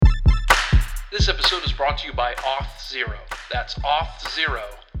This episode is brought to you by Auth0. That's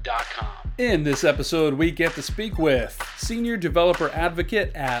auth0.com. In this episode, we get to speak with Senior Developer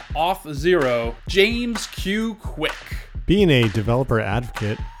Advocate at Auth0, James Q. Quick. Being a developer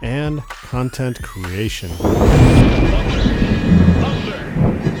advocate and content creation. You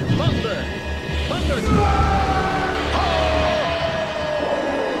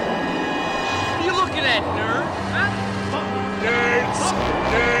looking at, nerd?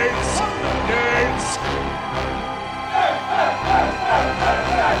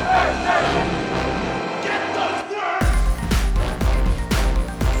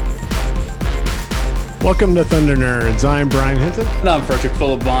 Welcome to Thunder Nerds. I'm Brian Hinton. And I'm Frederick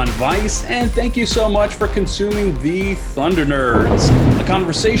Philip von Weiss, and thank you so much for consuming the Thunder Nerds, a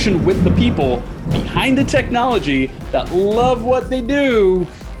conversation with the people behind the technology that love what they do.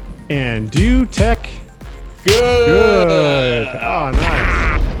 And do tech Good. Oh,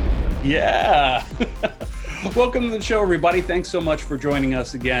 nice. Yeah. Welcome to the show, everybody. Thanks so much for joining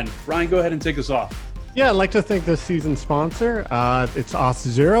us again. Brian, go ahead and take us off. Yeah, I'd like to thank this season's sponsor. It's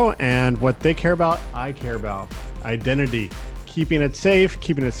Auth0, and what they care about, I care about. Identity. Keeping it safe,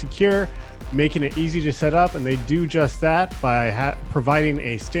 keeping it secure, making it easy to set up, and they do just that by providing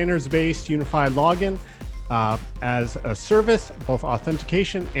a standards-based unified login as a service, both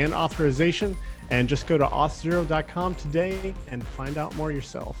authentication and authorization. And just go to auth0.com today and find out more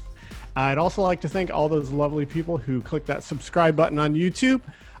yourself. I'd also like to thank all those lovely people who click that subscribe button on YouTube.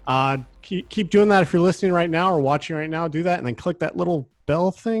 Keep doing that if you're listening right now or watching right now. Do that and then click that little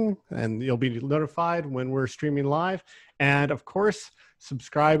bell thing and you'll be notified when we're streaming live. And of course,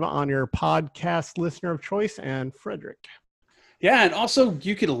 subscribe on your podcast listener of choice. And Frederick. Yeah, and also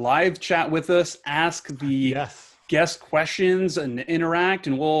you could live chat with us, ask the guest questions and interact,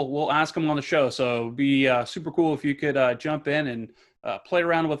 and we'll ask them on the show. So it'd be super cool if you could jump in and play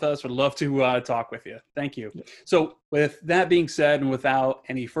around with us. Would love to talk with you. Thank you. So with that being said, and without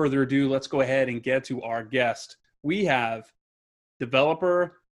any further ado, let's go ahead and get to our guest. We have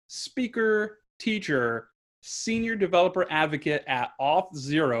developer, speaker, teacher, senior developer advocate at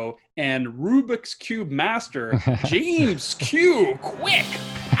Auth0, and Rubik's Cube master, James Q. Quick.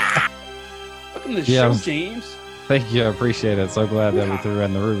 Welcome to the show, James. Thank you. I appreciate it. So glad that we threw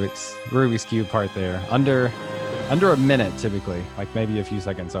in the Rubik's Cube part there. Under a minute, typically, like maybe a few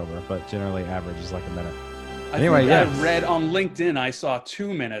seconds over, but generally average is like a minute. I read on LinkedIn, I saw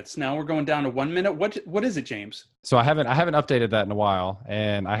 2 minutes. Now we're going down to 1 minute. What is it, James? So I haven't updated that in a while,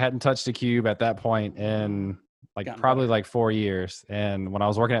 and I hadn't touched a cube at that point in probably 4 years. And when I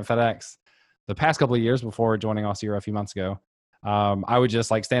was working at FedEx, the past couple of years before joining Auth0 a few months ago, I would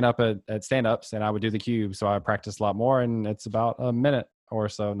just stand up at stand-ups and I would do the cube. So I practiced a lot more, and it's about a minute or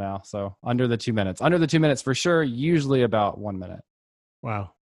so now. So under the 2 minutes. Under the 2 minutes for sure, usually about 1 minute.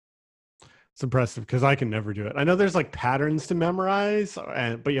 Wow. It's impressive because I can never do it. I know there's patterns to memorize,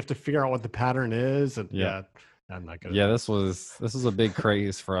 but you have to figure out what the pattern is. And I'm not good. Yeah, this was a big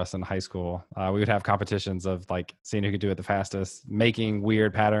craze for us in high school. We would have competitions of seeing who could do it the fastest, making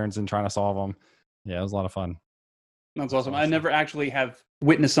weird patterns and trying to solve them. Yeah, it was a lot of fun. That's awesome. I never actually have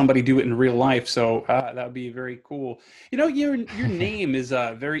witnessed somebody do it in real life, so that would be very cool. You know, your name is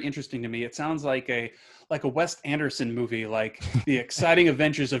very interesting to me. It sounds like a Wes Anderson movie, like The Exciting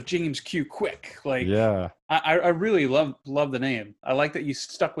Adventures of James Q. Quick. Yeah. I really love the name. I like that you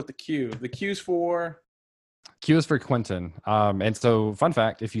stuck with the Q. The Q's for? Q is for Quentin. And so, fun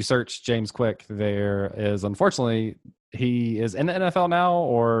fact, if you search James Quick, there is, unfortunately, he is in the NFL now,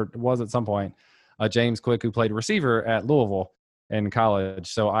 or was at some point, James Quick, who played receiver at Louisville in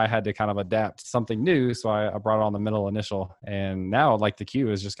college. So I had to kind of adapt something new. So I brought on the middle initial. And now the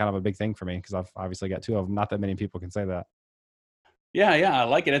Q is just kind of a big thing for me because I've obviously got two of them. Not that many people can say that. Yeah, I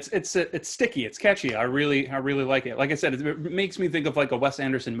like it. It's sticky. It's catchy. I really like it. Like I said, it makes me think of a Wes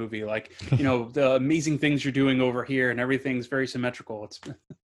Anderson movie, the amazing things you're doing over here and everything's very symmetrical.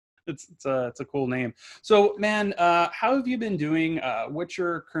 It's a cool name. So, man, how have you been doing? What's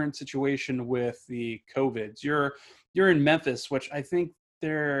your current situation with the COVIDs? You're in Memphis, which I think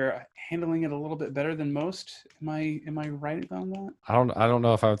they're handling it a little bit better than most. Am I right on that? I don't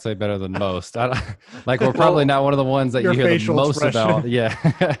know if I would say better than most. We're probably not one of the ones that you hear the most about. Yeah.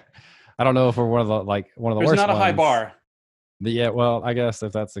 I don't know if we're one of the worst ones. There's not a high bar. Yeah, well, I guess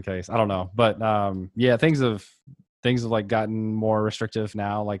if that's the case, I don't know. But things have gotten more restrictive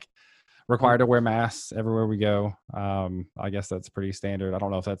now, required to wear masks everywhere we go. I guess that's pretty standard. I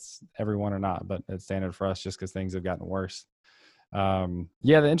don't know if that's everyone or not, but it's standard for us just because things have gotten worse. The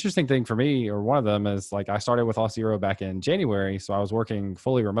interesting thing for me, or one of them, is I started with Auth0 back in January. So I was working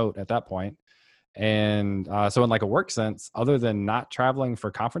fully remote at that point. And so in like a work sense, other than not traveling for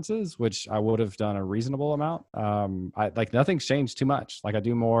conferences, which I would have done a reasonable amount, I like nothing's changed too much. Like I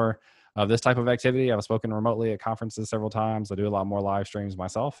do more of this type of activity. I've spoken remotely at conferences several times. I do a lot more live streams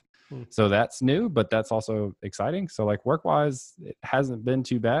myself. So that's new, but that's also exciting. So like work wise, it hasn't been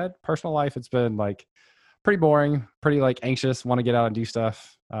too bad. Personal life, it's been like pretty boring, pretty like anxious, want to get out and do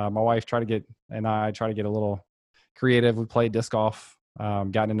stuff. My wife and I try to get a little creative. We play disc golf.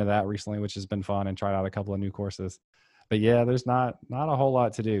 Gotten into that recently, which has been fun, and tried out a couple of new courses. But yeah, there's not a whole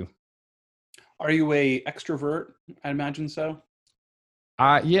lot to do. Are you a extrovert? I imagine so.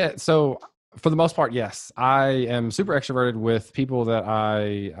 Yeah. So for the most part, yes. I am super extroverted with people that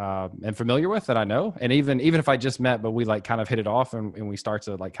I am familiar with, that I know, and even if I just met, but we like kind of hit it off and we start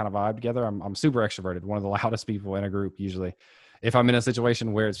to like kind of vibe together. I'm super extroverted. One of the loudest people in a group usually. If I'm in a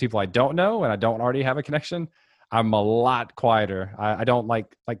situation where it's people I don't know and I don't already have a connection, I'm a lot quieter. I don't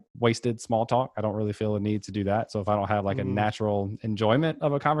like wasted small talk. I don't really feel a need to do that. So if I don't have like a natural enjoyment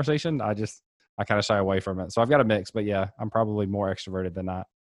of a conversation, I kind of shy away from it. So I've got a mix, but yeah, I'm probably more extroverted than not.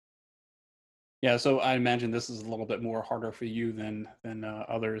 Yeah, so I imagine this is a little bit more harder for you than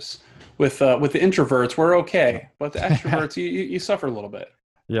others. With the introverts, we're okay, but the extroverts, you suffer a little bit.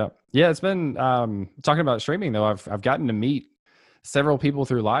 Yeah. It's been talking about streaming though. I've gotten to meet several people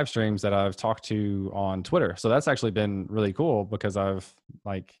through live streams that I've talked to on Twitter. So that's actually been really cool because I've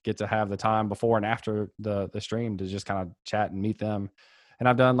like get to have the time before and after the stream to just kind of chat and meet them. And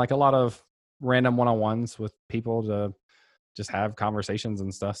I've done like a lot of random one-on-ones with people to just have conversations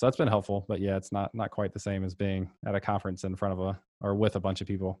and stuff. So that's been helpful, but yeah, it's not quite the same as being at a conference in front of or with a bunch of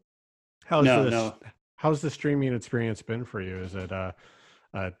people. How's the streaming experience been for you? Is it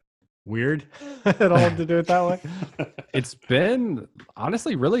weird at all to do it that way? It's been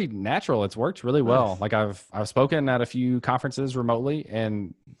honestly really natural. It's worked really well. Like I've spoken at a few conferences remotely,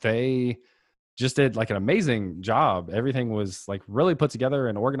 and they just did like an amazing job. Everything was like really put together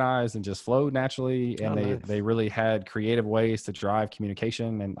and organized and just flowed naturally. And they really had creative ways to drive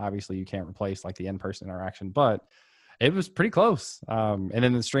communication. And obviously you can't replace like the in-person interaction, but it was pretty close. And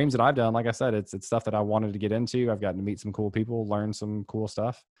then the streams that I've done, like I said, it's stuff that I wanted to get into. I've gotten to meet some cool people, learn some cool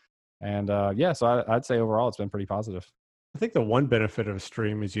stuff. And so I'd say overall it's been pretty positive. I think the one benefit of a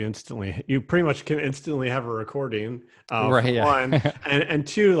stream is you pretty much can instantly have a recording. Right. Yeah. One, and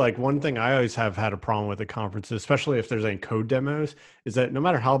two, like one thing I always have had a problem with at conferences, especially if there's any code demos, is that no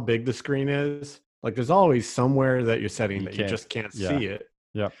matter how big the screen is, like there's always somewhere that you're setting that you just can't see it.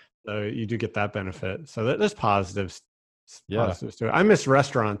 Yeah. So you do get that benefit. So there's positives. Yeah. Positives to it. I miss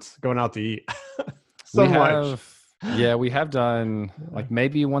restaurants, going out to eat so much. Yeah, we have done like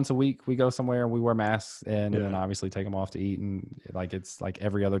maybe once a week we go somewhere and we wear masks and then obviously take them off to eat, and like it's like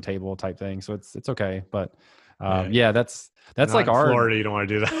every other table type thing. So it's okay. But that's like our Florida, you don't want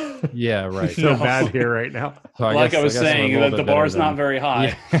to do that. Yeah, right. It's so bad here right now. So I was saying that the bar's not very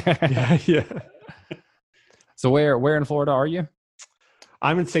high. Yeah. So where in Florida are you?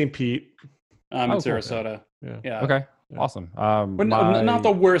 I'm in St. Pete. I'm in Sarasota. Yeah. Okay. Awesome. But not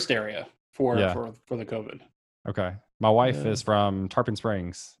the worst area for the COVID. Okay. My wife is from Tarpon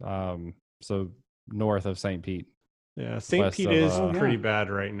Springs, so north of St. Pete. Yeah, St. Pete is pretty bad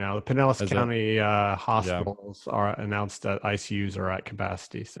right now. The Pinellas County hospitals are announced that ICUs are at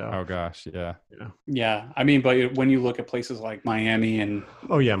capacity. So. Oh gosh, yeah. Yeah, I mean, but when you look at places like Miami and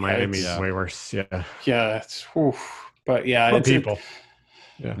Miami's way worse. Yeah. Yeah, it's. But yeah, it's people.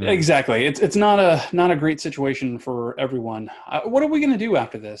 Yeah. Exactly. It's not a great situation for everyone. What are we going to do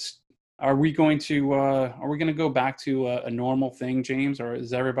after this? Are we going to go back to a normal thing, James, or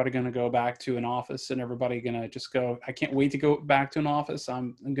is everybody going to go back to an office and everybody going to just go, I can't wait to go back to an office.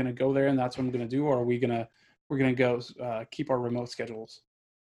 I'm going to go there and that's what I'm going to do. Or are we're going to go keep our remote schedules?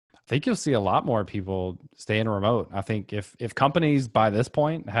 I think you'll see a lot more people staying remote. I think if companies by this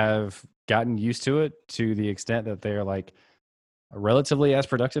point have gotten used to it to the extent that they're like relatively as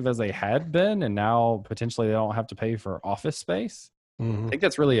productive as they had been, and now potentially they don't have to pay for office space, I think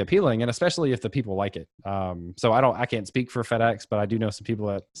that's really appealing, and especially if the people like it. So I can't speak for FedEx, but I do know some people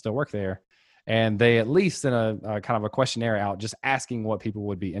that still work there, and they at least in a kind of a questionnaire out just asking what people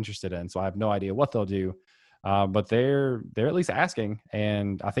would be interested in. So I have no idea what they'll do, but they're at least asking.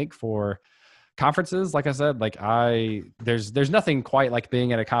 And I think for conferences, like I said, like there's nothing quite like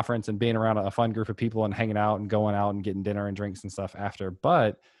being at a conference and being around a fun group of people and hanging out and going out and getting dinner and drinks and stuff after,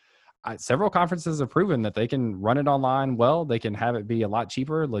 but several conferences have proven that they can run it online well. They can have it be a lot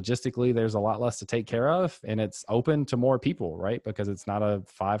cheaper. Logistically, there's a lot less to take care of, and it's open to more people, right? Because it's not a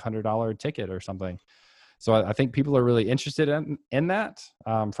 $500 ticket or something. So I think people are really interested in that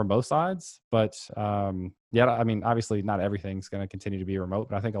from both sides. But I mean, obviously not everything's going to continue to be remote,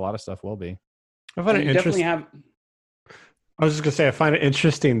 but I think a lot of stuff will be. I find And it you definitely interesting. have. I was just gonna say, I find it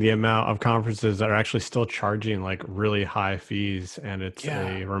interesting the amount of conferences that are actually still charging like really high fees, and it's Yeah.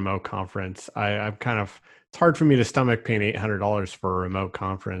 a remote conference. I'm kind of, it's hard for me to stomach paying $800 for a remote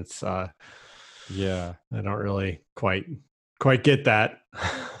conference. Yeah. I don't really quite get that.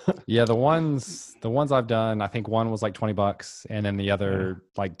 Yeah, the ones I've done, I think one was like $20 and then the Yeah. other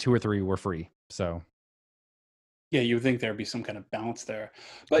like 2 or 3 were free. So, Yeah, you would think there'd be some kind of balance there.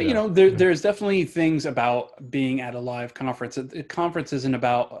 But yeah. there's definitely things about being at a live conference. A conference isn't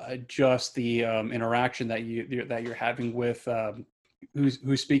about just the interaction that you're having with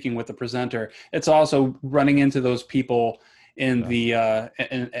who's speaking with the presenter. It's also running into those people in Yeah.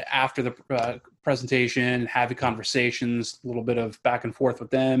 the after the presentation, having conversations, a little bit of back and forth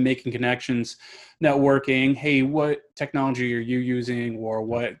with them, making connections, networking. Hey, what technology are you using, or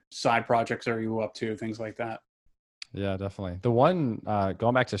what side projects are you up to? Things like that. Yeah, definitely. The one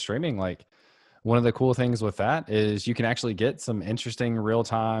going back to streaming, like one of the cool things with that is you can actually get some interesting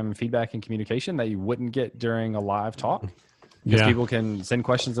real-time feedback and communication that you wouldn't get during a live talk because Yeah. people can send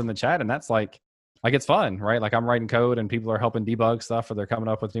questions in the chat and that's like it's fun, right? Like I'm writing code and people are helping debug stuff or they're coming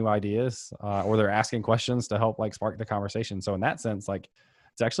up with new ideas or they're asking questions to help like spark the conversation. So in that sense, like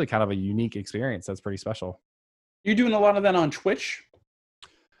it's actually kind of a unique experience that's pretty special. You're doing a lot of that on Twitch?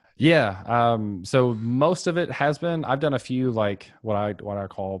 Yeah. So most of it has been, I've done a few like what I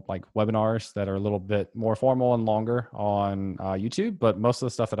call like webinars that are a little bit more formal and longer on YouTube, but most of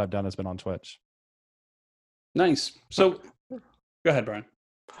the stuff that I've done has been on Twitch. Nice. So go ahead, Brian.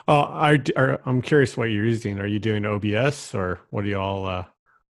 Oh, I'm curious what you're using. Are you doing OBS or what do you all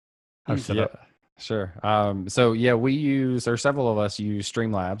have set up? Sure. So yeah, several of us use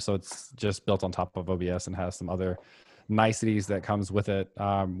Streamlabs. So it's just built on top of OBS and has some other niceties that comes with it.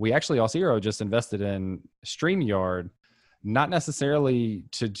 We actually, Auth0 just invested in StreamYard, not necessarily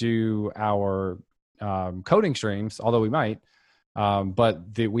to do our coding streams, although we might, but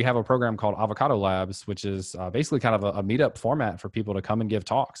we have a program called Avocado Labs, which is basically kind of a meetup format for people to come and give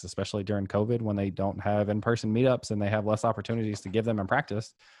talks, especially during COVID when they don't have in-person meetups and they have less opportunities to give them in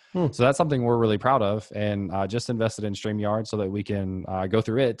practice. So that's something we're really proud of, and just invested in StreamYard so that we can go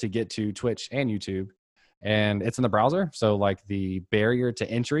through it to get to Twitch and YouTube. And it's in the browser. So like the barrier to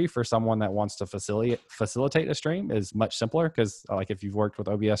entry for someone that wants to facilitate a stream is much simpler because like if you've worked with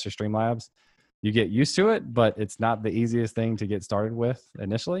OBS or Streamlabs, you get used to it, but it's not the easiest thing to get started with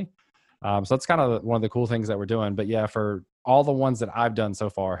initially. So that's kind of one of the cool things that we're doing. But yeah, for all the ones that I've done so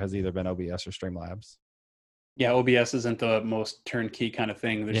far has either been OBS or Streamlabs. Yeah, OBS isn't the most turnkey kind of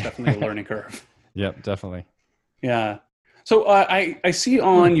thing. There's definitely a learning curve. Yep, definitely. Yeah. So I see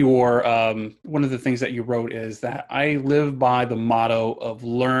on your one of the things that you wrote is that I live by the motto of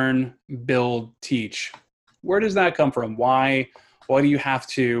learn, build, teach. Where does that come from? Why do you have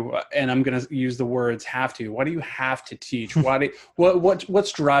to? And I'm going to use the words "have to." Why do you have to teach?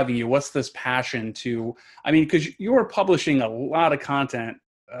 What's driving you? What's this passion to? I mean, because you are publishing a lot of content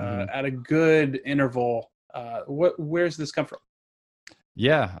at a good interval. Where's this come from?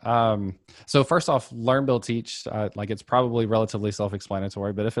 Yeah. So first off, learn, build, teach, like it's probably relatively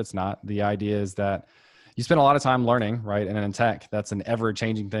self-explanatory, but if it's not, the idea is that you spend a lot of time learning, right? And in tech, that's an ever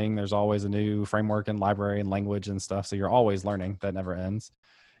changing thing. There's always a new framework and library and language and stuff. So you're always learning. That never ends.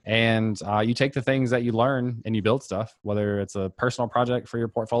 And you take the things that you learn and you build stuff, whether it's a personal project for your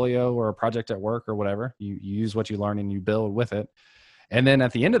portfolio or a project at work or whatever, you use what you learn and you build with it. And then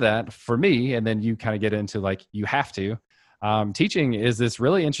at the end of that, for me, and then you kind of get into like, you have to, teaching is this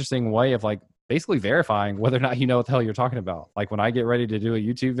really interesting way of like basically verifying whether or not you know what the hell you're talking about. Like when I get ready to do a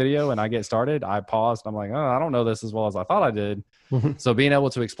YouTube video and I get started, I pause and I'm like, oh, I don't know this as well as I thought I did. So being able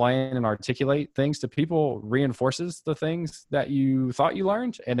to explain and articulate things to people reinforces the things that you thought you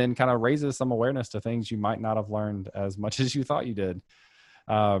learned and then kind of raises some awareness to things you might not have learned as much as you thought you did.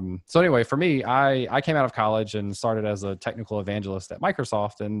 So anyway, for me, I came out of college and started as a technical evangelist at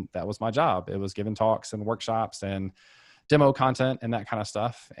Microsoft, and that was my job. It was giving talks and workshops and demo content and that kind of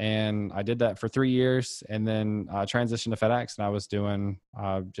stuff. And I did that for 3 years and then transitioned to FedEx, and I was doing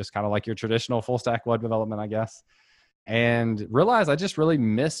just kind of like your traditional full stack web development, I guess, and realized I just really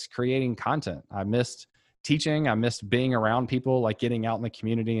missed creating content. I missed teaching. I missed being around people, like getting out in the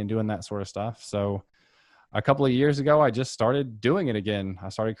community and doing that sort of stuff. So a couple of years ago, I just started doing it again. I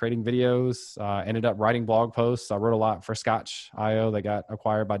started creating videos, ended up writing blog posts. I wrote a lot for Scotch.io that got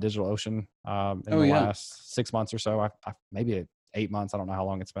acquired by DigitalOcean in the last 6 months or so. Maybe 8 months. I don't know how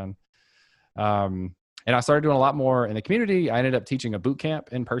long it's been. And I started doing a lot more in the community. I ended up teaching a boot camp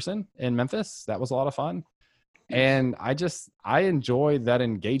in person in Memphis. That was a lot of fun. And I enjoy that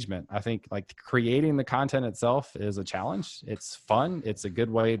engagement. I think like creating the content itself is a challenge. It's fun. It's a good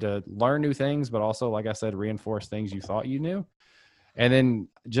way to learn new things, but also, like I said, reinforce things you thought you knew. And then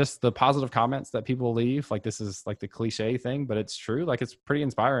just the positive comments that people leave, like this is like the cliche thing, but it's true. Like it's pretty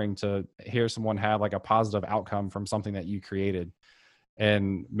inspiring to hear someone have like a positive outcome from something that you created.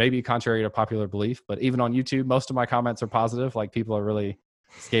 And maybe contrary to popular belief, but even on YouTube, most of my comments are positive. Like people are really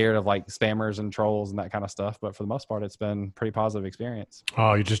scared of like spammers and trolls and that kind of stuff. But for the most part, it's been a pretty positive experience.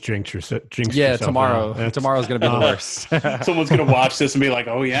 Oh, you just jinxed yourself. Yeah, tomorrow's going to be the worst. Someone's going to watch this and be like,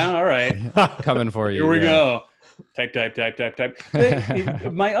 oh yeah, all right. Coming for you. Here we go. Type.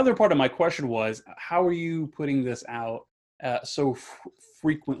 My other part of my question was, how are you putting this out so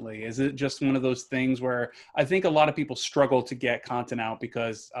frequently? Is it just one of those things where I think a lot of people struggle to get content out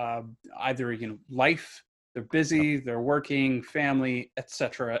because either, life, they're busy, they're working, family,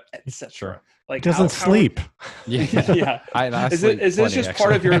 etc. Sure. Like doesn't sleep. Yeah. I is this just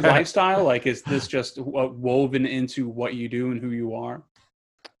part of your lifestyle? Like, is this just woven into what you do and who you are?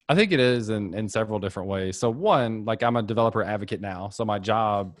 I think it is in several different ways. So one, like I'm a developer advocate now. So my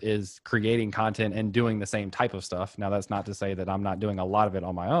job is creating content and doing the same type of stuff. Now that's not to say that I'm not doing a lot of it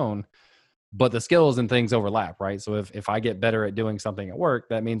on my own, but the skills and things overlap, right? So if I get better at doing something at work,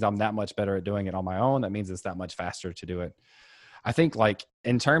 that means I'm that much better at doing it on my own. That means it's that much faster to do it. I think like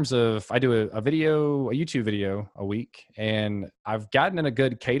in terms of, I do a YouTube video a week, and I've gotten in a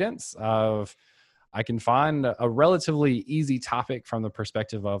good cadence of, I can find a relatively easy topic from the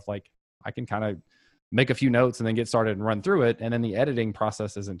perspective of like, I can kind of make a few notes and then get started and run through it. And then the editing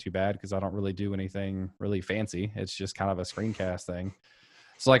process isn't too bad because I don't really do anything really fancy. It's just kind of a screencast thing.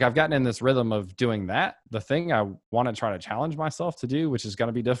 So like I've gotten in this rhythm of doing that. The thing I want to try to challenge myself to do, which is going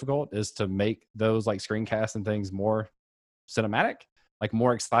to be difficult, is to make those like screencasts and things more cinematic, like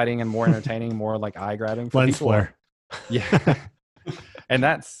more exciting and more entertaining, more like eye grabbing for lens people. flare. Yeah. And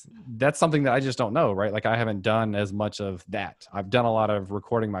that's something that I just don't know, right? Like I haven't done as much of that. I've done a lot of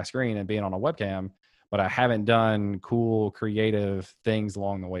recording my screen and being on a webcam, but I haven't done cool, creative things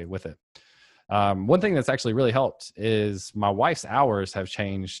along the way with it. One thing that's actually really helped is my wife's hours have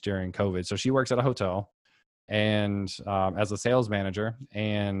changed during COVID. So she works at a hotel and as a sales manager,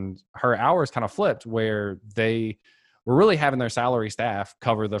 and her hours kind of flipped where they were really having their salary staff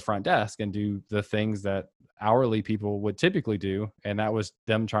cover the front desk and do the things that hourly people would typically do. And that was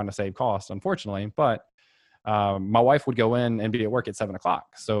them trying to save costs, unfortunately. But my wife would go in and be at work at 7:00.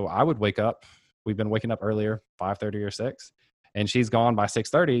 So I would wake up. We've been waking up earlier, 5:30 or 6, and she's gone by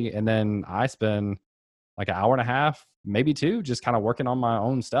 6:30. And then I spend like an hour and a half, maybe 2, just kind of working on my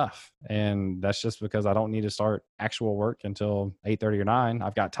own stuff. And that's just because I don't need to start actual work until 8:30 or 9.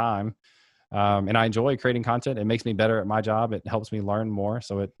 I've got time. And I enjoy creating content. It makes me better at my job. It helps me learn more.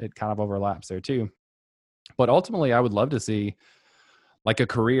 So it kind of overlaps there too. But ultimately, I would love to see like a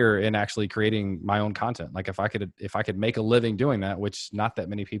career in actually creating my own content. Like if I could make a living doing that, which not that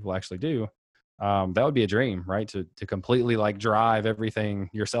many people actually do, that would be a dream, right? To completely like drive everything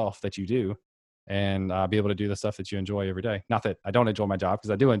yourself that you do and be able to do the stuff that you enjoy every day. Not that I don't enjoy my job,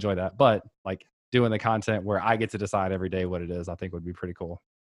 because I do enjoy that, but like doing the content where I get to decide every day what it is, I think would be pretty cool.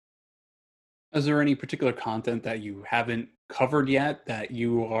 Is there any particular content that you haven't covered yet that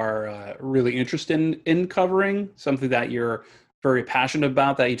you are really interested in covering? Something that you're very passionate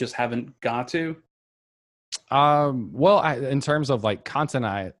about that you just haven't got to? Well, in terms of like content,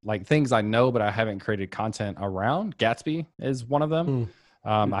 I like things I know, but I haven't created content around. Gatsby is one of them.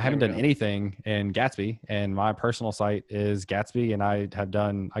 I haven't done anything in Gatsby, and my personal site is Gatsby, and I have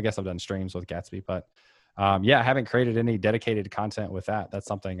done streams with Gatsby, but yeah, I haven't created any dedicated content with that. That's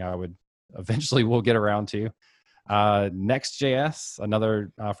something I would eventually will get around to. Next.js,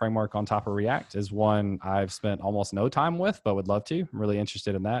 another framework on top of React, is one I've spent almost no time with, but would love to. I'm really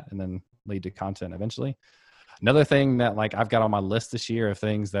interested in that, and then lead to content eventually. Another thing that like I've got on my list this year of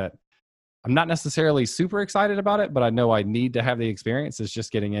things that I'm not necessarily super excited about it, but I know I need to have the experience, is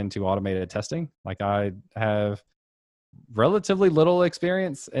just getting into automated testing. Like I have relatively little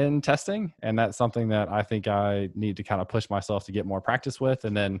experience in testing, and that's something that I think I need to kind of push myself to get more practice with,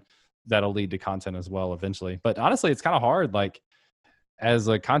 and then that'll lead to content as well eventually. But honestly, it's kind of hard. Like as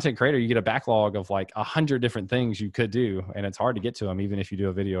a content creator, you get a backlog of like 100 different things you could do, and it's hard to get to them even if you do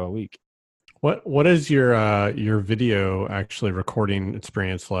a video a week. What is your video actually recording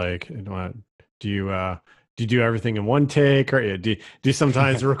experience like? Do you do everything in one take, or do you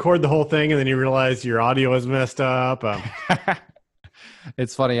sometimes record the whole thing and then you realize your audio is messed up?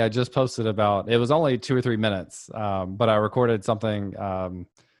 It's funny. I just posted it was only 2 or 3 minutes, but I recorded something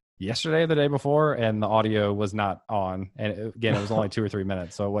yesterday or the day before, and the audio was not on. And again, it was only 2 or 3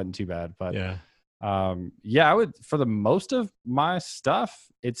 minutes, so it wasn't too bad. But yeah, Yeah, I would, for the most of my stuff,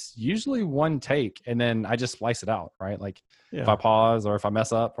 it's usually one take and then I just splice it out, right? Like if I pause or if I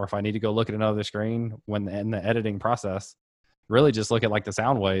mess up or if I need to go look at another screen when in the editing process, really just look at like the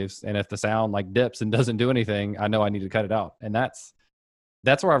sound waves. And if the sound like dips and doesn't do anything, I know I need to cut it out. And that's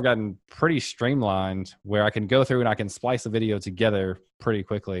where I've gotten pretty streamlined, where I can go through and I can splice a video together pretty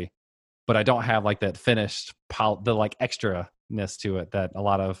quickly, but I don't have like that finished the like extra-ness to it that a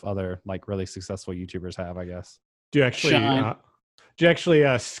lot of other like really successful YouTubers have, I guess. Do you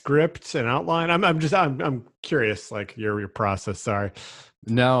actually script and outline? I'm curious, like your process. Sorry.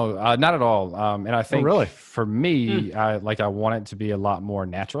 No, not at all. And I think really? For me, I want it to be a lot more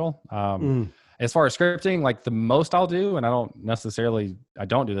natural. As far as scripting, like the most I'll do, and I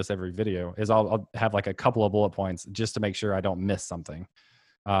don't do this every video, is I'll have like a couple of bullet points just to make sure I don't miss something.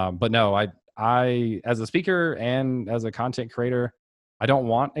 But no, I as a speaker and as a content creator, I don't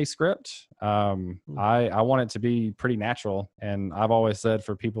want a script. I want it to be pretty natural. And I've always said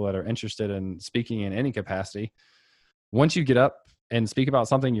for people that are interested in speaking in any capacity, once you get up and speak about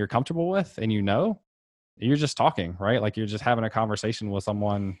something you're comfortable with and you're just talking, right? Like you're just having a conversation with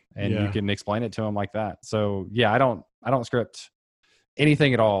someone and you can explain it to them like that. So yeah, I don't script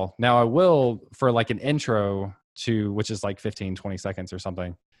anything at all. Now I will for like an intro to, which is like 15, 20 seconds or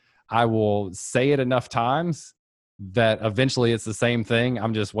something. I will say it enough times that eventually it's the same thing.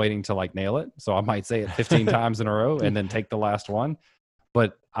 I'm just waiting to like nail it. So I might say it 15 times in a row and then take the last one.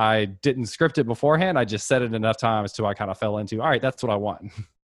 But I didn't script it beforehand. I just said it enough times till I kind of fell into, all right, that's what I want.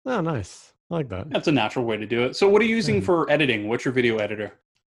 Oh, nice. I like that. That's a natural way to do it. So what are you using for editing? What's your video editor?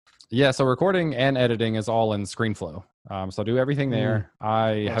 Yeah, so recording and editing is all in ScreenFlow. So I do everything there.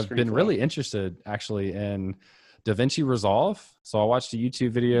 I have been really interested actually in DaVinci Resolve. So I watched a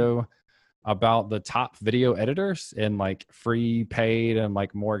YouTube video about the top video editors in like free, paid, and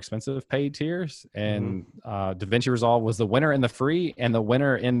like more expensive paid tiers. And DaVinci Resolve was the winner in the free and the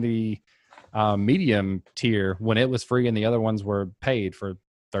winner in the medium tier when it was free and the other ones were paid for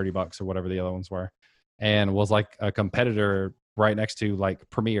 $30 or whatever the other ones were, and was like a competitor right next to like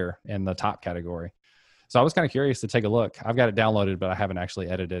Premiere in the top category. So I was kind of curious to take a look. I've got it downloaded, but I haven't actually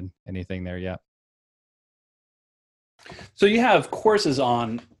edited anything there yet. So you have courses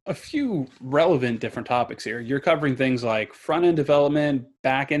on a few relevant different topics here. You're covering things like front-end development,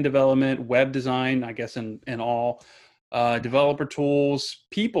 back-end development, web design, I guess in all, developer tools,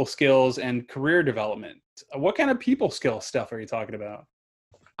 people skills, and career development. What kind of people skill stuff are you talking about?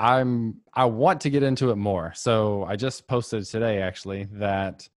 I want to get into it more. So I just posted today actually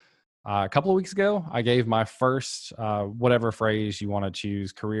that a couple of weeks ago, I gave my first, whatever phrase you want to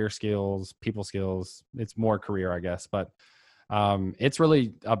choose, career skills, people skills. It's more career, I guess, but it's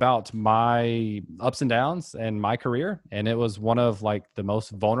really about my ups and downs and my career. And it was one of like the most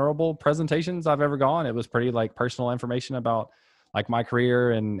vulnerable presentations I've ever gone. It was pretty like personal information about like my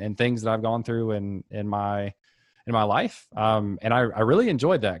career and things that I've gone through in my life. And I really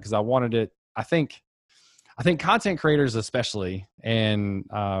enjoyed that because I wanted it. I think content creators especially, and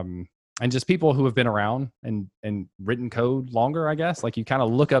just people who have been around and written code longer, I guess, like you kind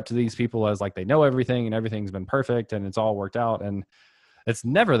of look up to these people as like they know everything and everything's been perfect and it's all worked out. And it's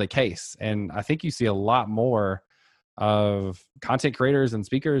never the case. And I think you see a lot more of content creators and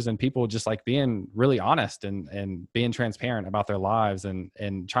speakers and people just like being really honest and being transparent about their lives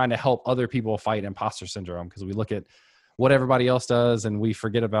and trying to help other people fight imposter syndrome. Because we look at what everybody else does and we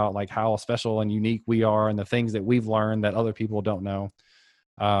forget about like how special and unique we are and the things that we've learned that other people don't know.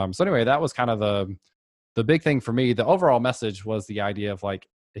 So anyway, that was kind of the big thing for me. The overall message was the idea of like,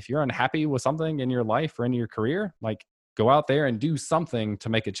 if you're unhappy with something in your life or in your career, like go out there and do something to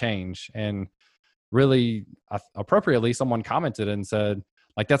make a change. And really appropriately, someone commented and said,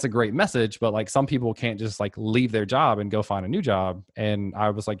 like, that's a great message, but like some people can't just like leave their job and go find a new job. And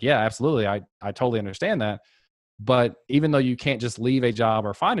I was like, yeah, absolutely. I totally understand that. But even though you can't just leave a job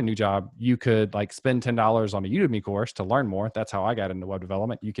or find a new job, you could like spend $10 on a Udemy course to learn more. That's how I got into web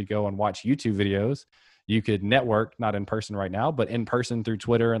development. You could go and watch YouTube videos. You could network, not in person right now, but in person through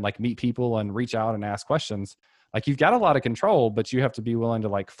Twitter and like meet people and reach out and ask questions. Like you've got a lot of control, but you have to be willing to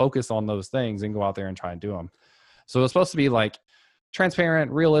like focus on those things and go out there and try and do them. So it's supposed to be like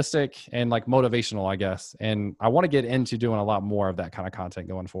transparent, realistic, and like motivational, I guess. And I want to get into doing a lot more of that kind of content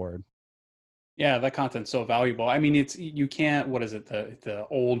going forward. Yeah, that content's so valuable. I mean, you can't, what is it? The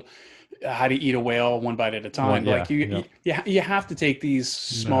old, how to eat a whale one bite at a time. You have to take these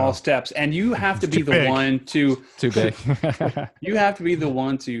small steps, and you have to be the one to too big. You have to be the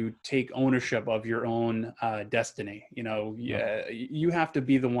one to take ownership of your own destiny. You know, you have to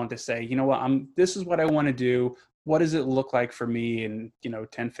be the one to say, you know what, this is what I want to do. what does it look like for me in,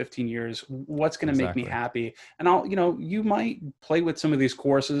 10, 15 years? What's going to make me happy? And I'll, you might play with some of these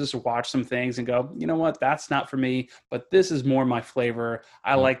courses or watch some things and go, you know what, that's not for me, but this is more my flavor.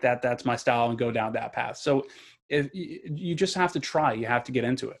 I like that. That's my style, and go down that path. So if you just have to try, you have to get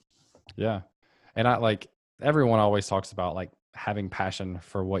into it. Yeah. And I like, everyone always talks about like having passion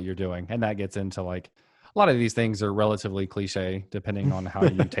for what you're doing. And that gets into like, a lot of these things are relatively cliche depending on how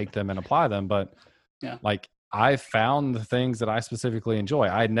you take them and apply them. But like, I found the things that I specifically enjoy.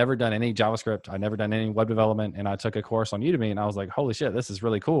 I had never done any JavaScript. I'd never done any web development. And I took a course on Udemy and I was like, holy shit, this is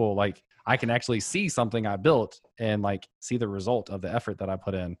really cool. Like I can actually see something I built and like see the result of the effort that I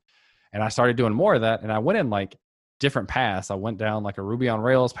put in. And I started doing more of that. And I went in like different paths. I went down like a Ruby on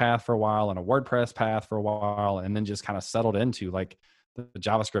Rails path for a while and a WordPress path for a while, and then just kind of settled into like the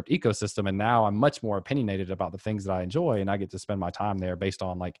JavaScript ecosystem. And now I'm much more opinionated about the things that I enjoy. And I get to spend my time there based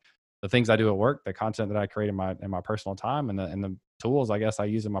on like the things I do at work, the content that I create in my personal time, and the tools I guess I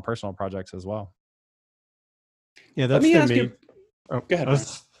use in my personal projects as well. Yeah, that's go ahead.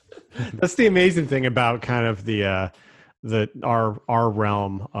 That's the amazing thing about kind of our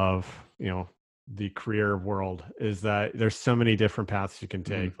realm of the career world, is that there's so many different paths you can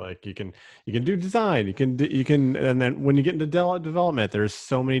take. Like you can do design, you can, and then when you get into development, there's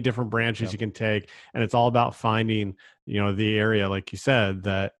so many different branches you can take, and it's all about finding the area, like you said,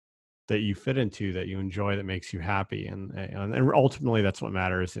 that you fit into, that you enjoy, that makes you happy, and ultimately that's what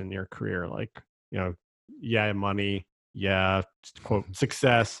matters in your career. Like money, quote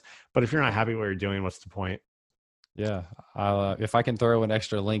success, but if you're not happy with what you're doing, what's the point? Yeah. If I can throw an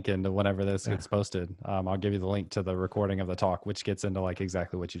extra link into whenever this gets posted, I'll give you the link to the recording of the talk, which gets into like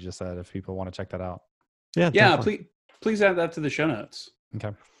exactly what you just said, if people want to check that out. Yeah. Please add that to the show notes.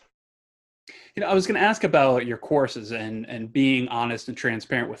 Okay. I was going to ask about your courses and being honest and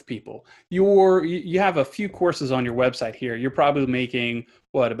transparent with people. You have a few courses on your website here. You're probably making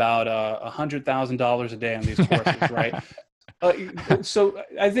about $100,000 a day on these courses, right? So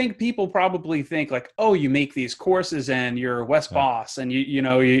I think people probably think like, oh, you make these courses and you're Wes Bos, and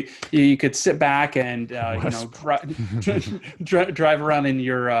you could sit back and drive around in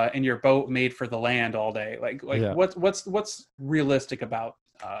your boat made for the land all day. What's realistic about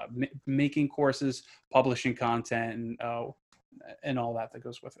making courses, publishing content, and all that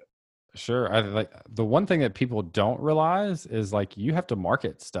goes with it? Sure. I like the one thing that people don't realize is like you have to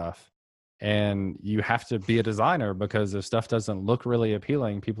market stuff. And you have to be a designer, because if stuff doesn't look really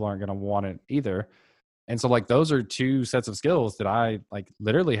appealing, people aren't going to want it either. And so like those are two sets of skills that I like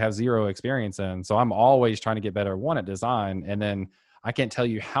literally have zero experience in. So I'm always trying to get better, one, at design. And then I can't tell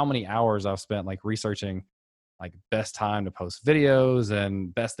you how many hours I've spent like researching like best time to post videos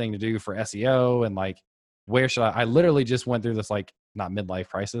and best thing to do for SEO, and like where should I literally just went through this like not midlife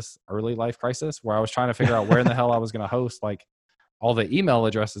crisis, early life crisis, where I was trying to figure out where in the hell I was going to host like all the email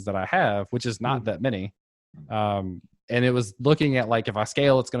addresses that I have, which is not that many. And it was looking at like, if I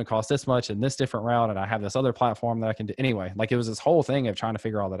scale, it's going to cost this much in this different route. And I have this other platform that I can do anyway. Like it was this whole thing of trying to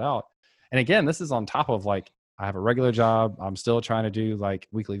figure all that out. And again, this is on top of like, I have a regular job. I'm still trying to do like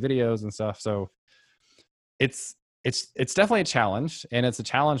weekly videos and stuff. So it's definitely a challenge, and it's a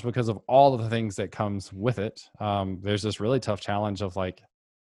challenge because of all of the things that comes with it. There's this really tough challenge of like,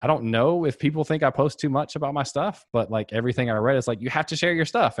 I don't know if people think I post too much about my stuff, but like everything I read is like, you have to share your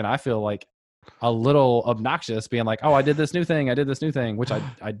stuff. And I feel like a little obnoxious being like, oh, I did this new thing, which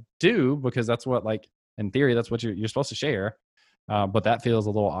I do, because that's what, like, in theory, that's what you're supposed to share. But that feels a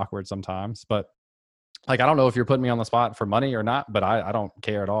little awkward sometimes. But like, I don't know if you're putting me on the spot for money or not, but I don't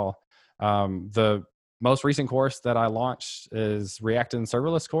care at all. The most recent course that I launched is React and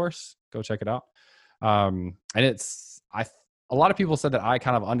Serverless course. Go check it out. And a lot of people said that I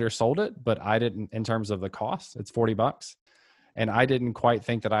kind of undersold it, but I didn't in terms of the cost. It's $40. And I didn't quite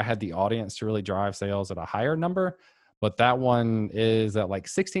think that I had the audience to really drive sales at a higher number, but that one is at like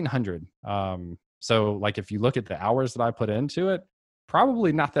 1,600. So like, if you look at the hours that I put into it,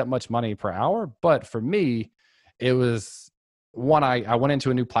 probably not that much money per hour. But for me, it was one, I went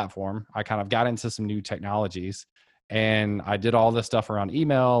into a new platform. I kind of got into some new technologies, and I did all this stuff around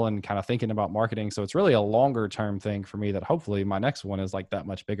email and kind of thinking about marketing. So it's really a longer term thing for me that hopefully my next one is like that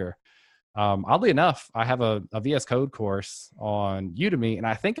much bigger. Oddly enough, I have a VS Code course on Udemy, and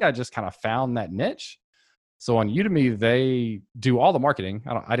I think I just kind of found that niche. So on Udemy, they do all the marketing.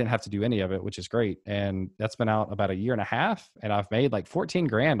 I didn't have to do any of it, which is great. And that's been out about 1.5 years, and I've made like 14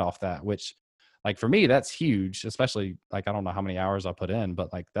 grand off that, which like for me, that's huge, especially like, I don't know how many hours I put in,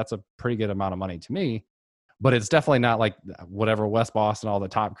 but like that's a pretty good amount of money to me. But it's definitely not like whatever Wes Bos and all the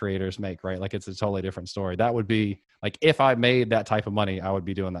top creators make, right? Like it's a totally different story. That would be like, if I made that type of money, I would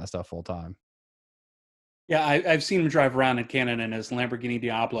be doing that stuff full time. Yeah, I've seen him drive around in Canada in his Lamborghini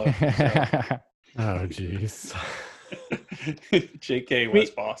Diablo. So. Oh, jeez. JK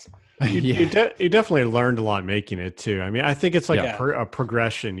West Boss. You definitely learned a lot making it too. I mean, I think it's like a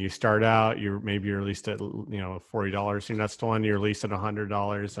progression. You start out, you're released at $40. You're not still on, you're released at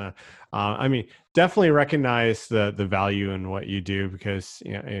 $100. I mean, definitely recognize the value in what you do, because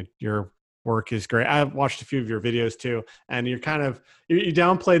your work is great. I've watched a few of your videos too, and you're kind of you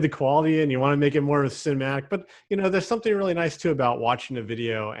downplay the quality and you want to make it more of a cinematic. But there's something really nice too about watching a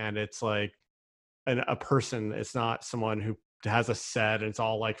video, and it's like a person. It's not someone who has a set and it's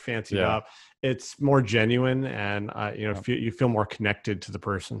all like fancied up. It's more genuine, and you feel more connected to the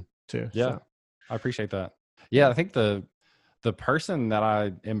person too. Yeah, so. I appreciate that. Yeah, I think the person that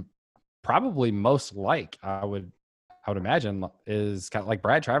I am probably most like, I would imagine, is kind of like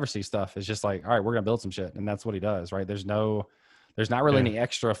Brad Traversy stuff. It's just like, all right, we're gonna build some shit, and that's what he does, right? There's not really any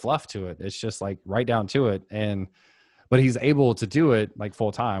extra fluff to it. It's just like right down to it. But he's able to do it like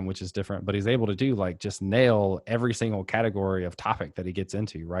full time, which is different. But he's able to do like just nail every single category of topic that he gets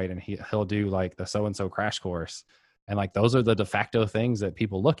into, right? And he'll do like the so-and-so crash course. And like those are the de facto things that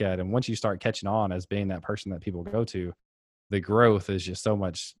people look at. And once you start catching on as being that person that people go to, the growth is just so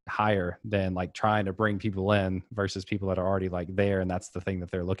much higher than like trying to bring people in versus people that are already like there. And that's the thing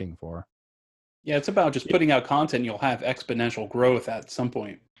that they're looking for. Yeah, it's about just putting out content. You'll have exponential growth at some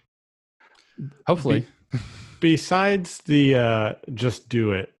point. Hopefully. Besides the just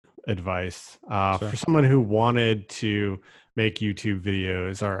do it advice, for someone who wanted to make YouTube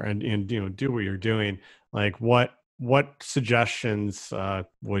videos and do what you're doing, like what suggestions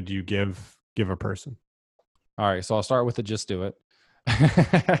would you give a person? All right, so I'll start with the just do it.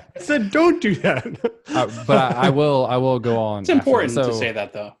 I said don't do that. But I will go on. It's important to say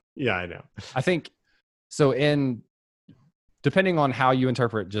that, though. Yeah, I know. I think so. Depending on how you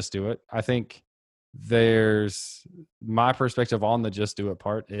interpret just do it, I think there's my perspective on the just do it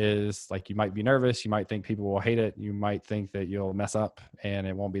part is like, you might be nervous, you might think people will hate it, you might think that you'll mess up and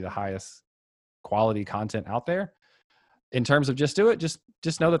it won't be the highest quality content out there. In terms of just do it,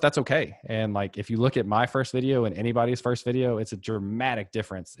 just know that that's okay. And like, if you look at my first video and anybody's first video, it's a dramatic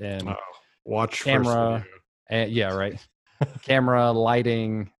difference in watch camera and right. Camera,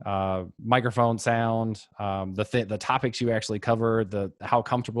 lighting, microphone sound, the topics you actually cover, how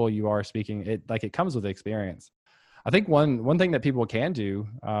comfortable you are speaking. It comes with experience. I think one thing that people can do,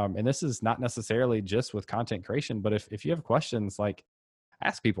 and this is not necessarily just with content creation, but if you have questions, like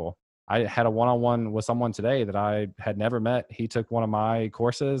ask people. I had a one-on-one with someone today that I had never met. He took one of my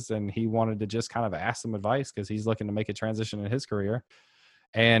courses and he wanted to just kind of ask some advice because he's looking to make a transition in his career.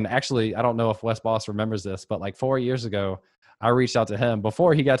 And actually, I don't know if Wes Boss remembers this, but like 4 years ago, I reached out to him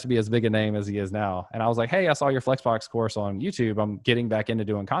before he got to be as big a name as he is now. And I was like, hey, I saw your Flexbox course on YouTube. I'm getting back into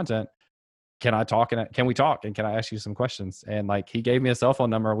doing content. Can I talk? And can we talk? And can I ask you some questions? And like, he gave me a cell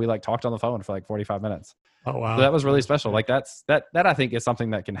phone number. We like talked on the phone for like 45 minutes. Oh, wow. So that was really special. Like that I think is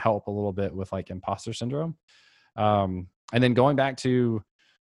something that can help a little bit with like imposter syndrome. And then going back to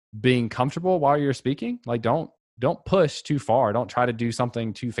being comfortable while you're speaking, like don't push too far. Don't try to do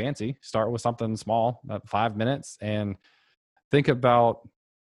something too fancy. Start with something small, 5 minutes, and think about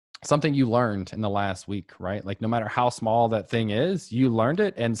something you learned in the last week, right? Like no matter how small that thing is, you learned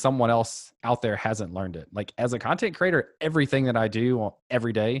it and someone else out there hasn't learned it. Like as a content creator, everything that I do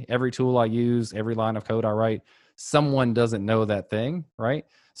every day, every tool I use, every line of code I write, someone doesn't know that thing, right?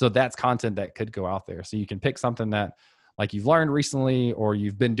 So that's content that could go out there. So you can pick something that like you've learned recently or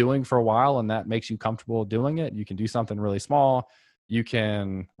you've been doing for a while and that makes you comfortable doing it. You can do something really small. You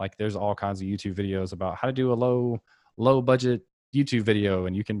can, like, there's all kinds of YouTube videos about how to do a low budget YouTube video,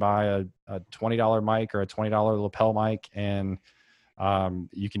 and you can buy a $20 mic or a $20 lapel mic, and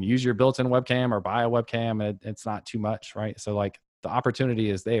you can use your built-in webcam or buy a webcam, and it's not too much, right? So like the opportunity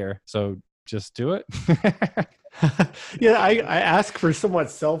is there, so just do it. Yeah, I ask for somewhat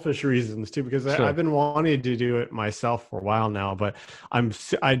selfish reasons too, because I've been wanting to do it myself for a while now, but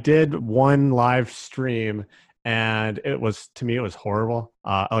I did one live stream and to me it was horrible.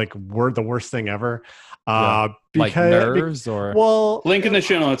 Like we're the worst thing ever. Because, like nerves or link in the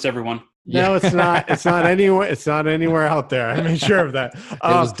show notes, everyone. No, it's not. It's not anywhere. It's not anywhere out there. I made sure of that. It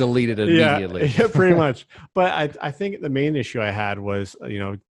was deleted immediately. Yeah, pretty much. But I think the main issue I had was,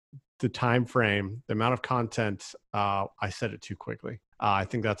 the time frame, the amount of content. I said it too quickly. I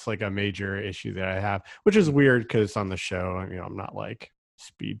think that's like a major issue that I have, which is weird because on the show, I'm not like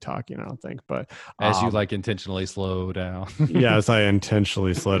speed talking, I don't think, but as you like intentionally slow down. Yes, I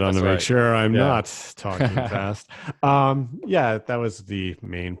intentionally slow down to make sure I'm not talking fast. Yeah, that was the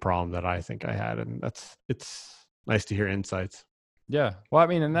main problem that I think I had, and it's nice to hear insights. Yeah, well, I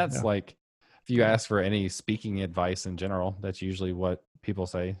mean, and that's like, if you ask for any speaking advice in general, that's usually what people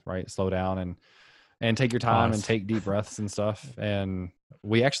say, right? Slow down and take your time and take deep breaths and stuff. And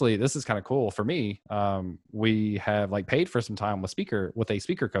we actually, this is kind of cool for me. We have like paid for some time with a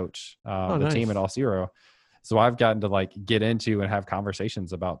speaker coach, the team at Auth0. So I've gotten to like get into and have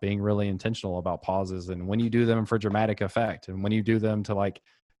conversations about being really intentional about pauses and when you do them for dramatic effect and when you do them to like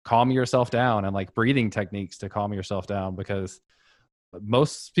calm yourself down and like breathing techniques to calm yourself down, because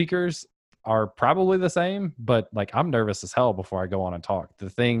most speakers are probably the same, but like I'm nervous as hell before I go on and talk.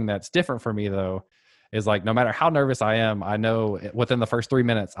 The thing that's different for me though is like, no matter how nervous I am, I know within the first 3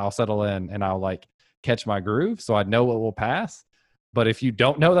 minutes I'll settle in and I'll like catch my groove. So I know what will pass. But if you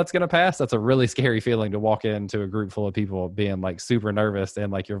don't know that's going to pass, that's a really scary feeling to walk into a group full of people being like super nervous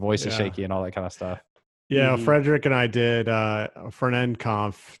and like your voice is shaky and all that kind of stuff. Yeah, Frederick and I did for an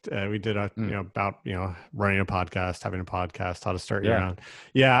NConf. We did about running a podcast, having a podcast, how to start your own.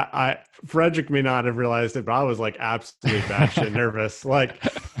 Yeah, Frederick may not have realized it, but I was like absolutely batshit nervous. Like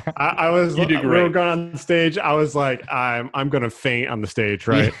I was. You did great. We were going on stage. I was like, I'm going to faint on the stage.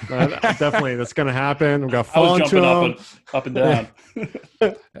 Right? Definitely, that's going to happen. I'm going to fall into him. Up and down.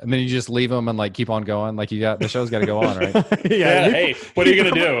 And then you just leave them and like keep on going. Like the show's got to go on, right? Hey, what are you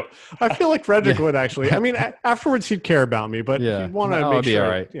going to do? I feel like Frederick would actually. I mean, afterwards he'd care about me, but he'd want to make sure. All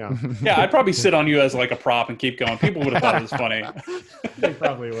right. Yeah, I'd probably sit on you as like a prop and keep going. People would have thought it was funny. They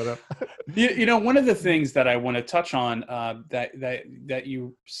probably would have. One of the things that I want to touch on that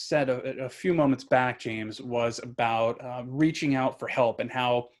you said a few moments back, James, was about reaching out for help and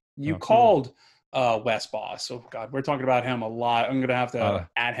how you called Wes Boss. Oh God, we're talking about him a lot. I'm gonna have to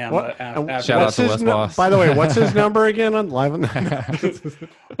add him. Shout out to Wes Boss. By the way, what's his number again on live?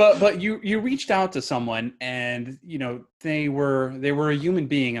 But you reached out to someone, and they were a human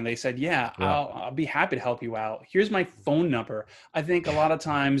being, and they said, I'll be happy to help you out. Here's my phone number. I think a lot of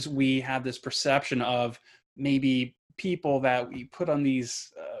times we have this perception of maybe people that we put on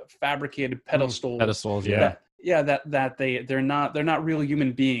these fabricated pedestals. That they're not real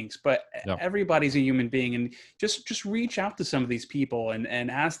human beings, but everybody's a human being, and just reach out to some of these people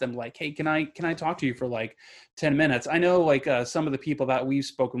and ask them like, hey, can I talk to you for like 10 minutes? I know like some of the people that we've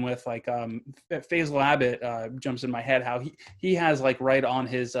spoken with, like Faisal Abbott jumps in my head, how he has like right on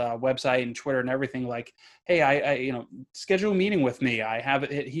his website and Twitter and everything, like, hey, I schedule a meeting with me.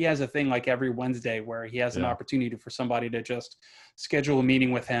 He has a thing like every Wednesday where he has an opportunity for somebody to just schedule a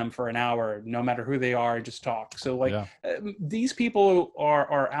meeting with him for an hour, no matter who they are, just talk. So like these people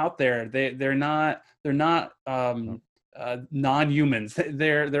are out there. They're not non-humans.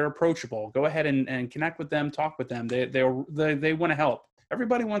 They're approachable. Go ahead and connect with them, talk with them. They want to help.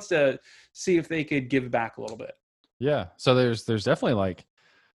 Everybody wants to see if they could give back a little bit. Yeah. So there's definitely like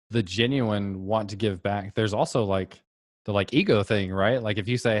the genuine want to give back. There's also like the like ego thing, right? Like if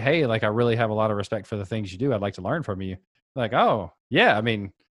you say, hey, like I really have a lot of respect for the things you do, I'd like to learn from you. Like, oh yeah, I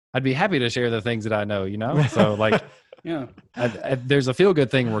mean, I'd be happy to share the things that I know, So like, there's a feel good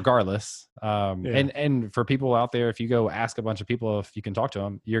thing regardless. And for people out there, if you go ask a bunch of people if you can talk to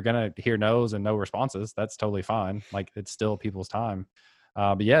them, you're going to hear no's and no responses. That's totally fine. Like it's still people's time.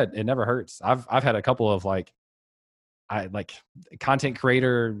 But yeah, it never hurts. I've had a couple of like content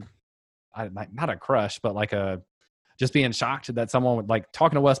creator, not a crush, but like just being shocked that someone would like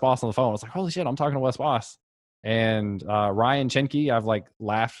talking to Wes Boss on the phone. I was like, holy shit, I'm talking to Wes Boss. And Ryan Chinke, I've like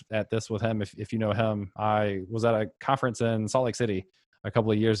laughed at this with him. If you know him, I was at a conference in Salt Lake City a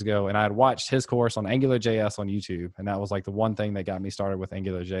couple of years ago, and I had watched his course on AngularJS on YouTube. And that was like the one thing that got me started with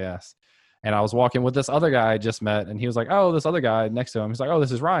AngularJS. And I was walking with this other guy I just met, and he was like, oh, this other guy next to him. He's like, oh,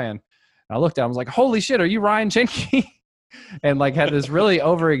 this is Ryan. And I looked at him, I was like, holy shit, are you Ryan Chinke? And like had this really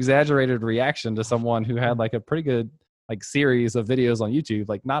over exaggerated reaction to someone who had like a pretty good like series of videos on YouTube,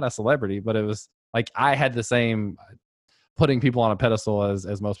 like not a celebrity, but it was like I had the same putting people on a pedestal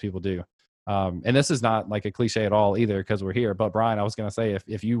as most people do. And this is not like a cliche at all either, because we're here. But Brian, I was going to say,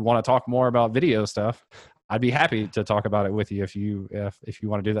 if you want to talk more about video stuff, I'd be happy to talk about it with you if you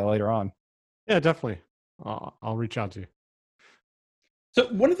want to do that later on. Yeah, definitely. I'll reach out to you. So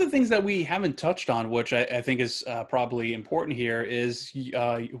one of the things that we haven't touched on, which I think is probably important here, is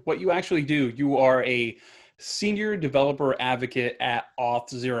what you actually do. You are a senior developer advocate at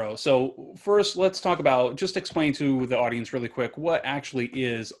Auth0. So first, let's talk about, just explain to the audience really quick, what actually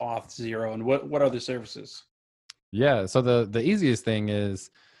is Auth0 and what are the services? Yeah, so the easiest thing is,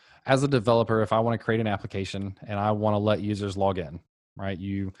 as a developer, if I want to create an application and I want to let users log in, right?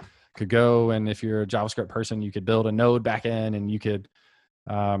 You could go, and if you're a JavaScript person, you could build a node backend and you could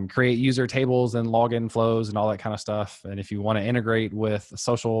create user tables and login flows and all that kind of stuff. And if you want to integrate with a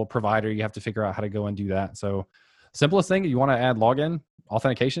social provider, you have to figure out how to go and do that. So simplest thing, you want to add login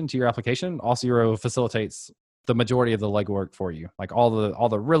authentication to your application, Auth0 facilitates the majority of the legwork for you. Like all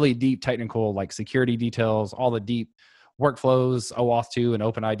the really deep technical like security details, all the deep workflows, OAuth 2 and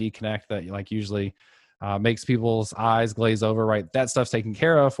OpenID Connect that like usually makes people's eyes glaze over, right? That stuff's taken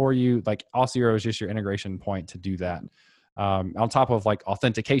care of for you. Like Auth0 is just your integration point to do that. On top of like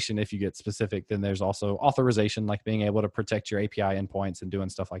authentication, if you get specific, then there's also authorization, like being able to protect your API endpoints and doing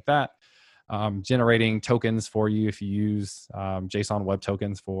stuff like that. Generating tokens for you if you use JSON Web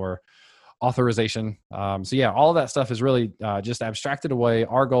Tokens for authorization. So yeah, all of that stuff is really just abstracted away.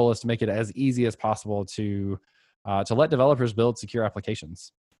 Our goal is to make it as easy as possible to let developers build secure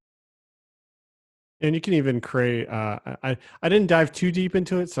applications. And you can even create, I didn't dive too deep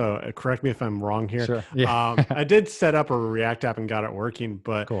into it, so correct me if I'm wrong here. Sure. Yeah. I did set up a React app and got it working,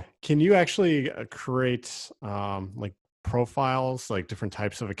 but cool. Can you actually create like profiles, like different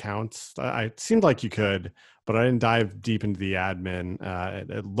types of accounts? It seemed like you could, but I didn't dive deep into the admin.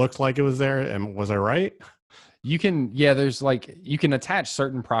 It looked like it was there, and was I right? You can, there's like, you can attach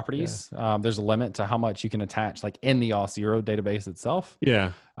certain properties. Yeah. There's a limit to how much you can attach like in the Auth0 database itself.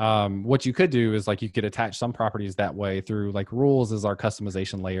 Yeah. What you could do is like, you could attach some properties that way through like rules as our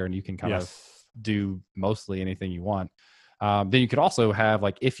customization layer, and you can kind of do mostly anything you want. Then you could also have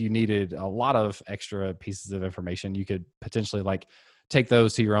like, if you needed a lot of extra pieces of information, you could potentially like take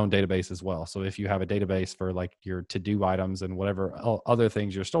those to your own database as well. So if you have a database for like your to-do items and whatever other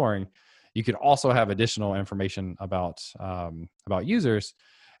things you're storing, you could also have additional information about users.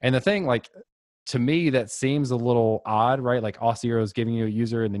 And the thing, like, to me, that seems a little odd, right? Like Auth0 is giving you a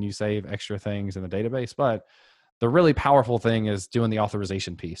user and then you save extra things in the database. But the really powerful thing is doing the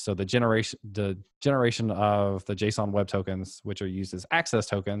authorization piece. So the generation of the JSON Web Tokens, which are used as access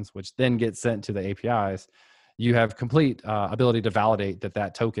tokens, which then get sent to the APIs, you have complete ability to validate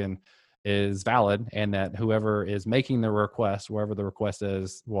that token is valid, and that whoever is making the request, wherever the request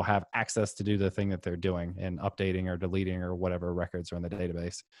is, will have access to do the thing that they're doing and updating or deleting or whatever records are in the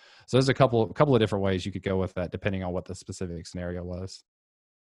database. So there's a couple of different ways you could go with that, depending on what the specific scenario was.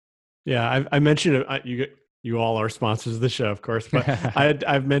 Yeah, I mentioned you all are sponsors of the show, of course, but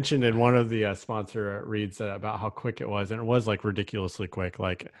I've mentioned in one of the sponsor reads about how quick it was, and it was like ridiculously quick.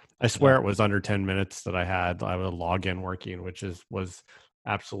 Like I swear it was under 10 minutes that I had a login working, which was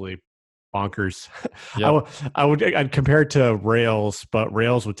absolutely bonkers. Yep. I'd compare it to Rails, but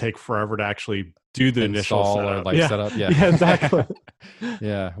Rails would take forever to actually do the initial setup. Or setup. Yeah, exactly.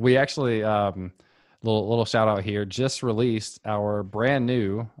 Yeah, we actually little shout out here, just released our brand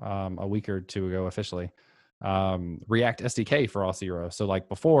new a week or two ago officially React SDK for Auth0. So like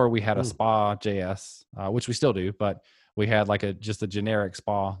before we had a SPA.js, which we still do, but we had like just a generic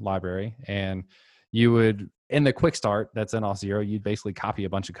SPA library, and you would, in the quick start that's in Auth0, you'd basically copy a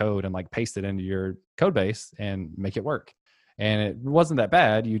bunch of code and like paste it into your code base and make it work. And it wasn't that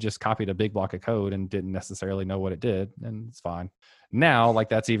bad. You just copied a big block of code and didn't necessarily know what it did, and it's fine. Now, like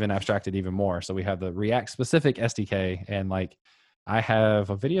that's even abstracted even more. So we have the React specific SDK, and like I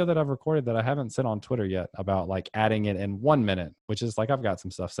have a video that I've recorded that I haven't sent on Twitter yet about like adding it in 1 minute, which is like, I've got some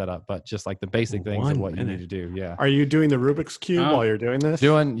stuff set up, but just like the basic things of what you need to do. Yeah. Are you doing the Rubik's Cube while you're doing this?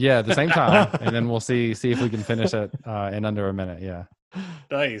 At the same time. And then we'll see if we can finish it in under a minute. Yeah.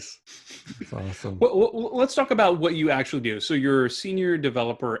 Nice. That's awesome. Well, let's talk about what you actually do. So you're a senior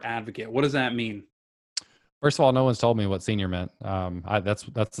developer advocate. What does that mean? First of all, no one's told me what senior meant. That's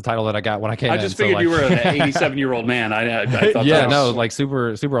the title that I got when I came in. I just figured you were an 87-year-old man. I thought like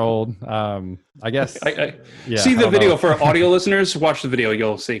super old. I guess. See the video for audio listeners. Watch the video.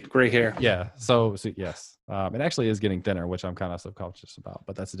 You'll see gray hair. Yeah. So yes, it actually is getting thinner, which I'm kind of subconscious about,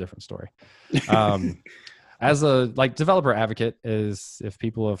 but that's a different story. As a developer advocate, if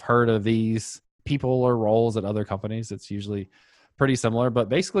people have heard of these people or roles at other companies, it's usually pretty similar, but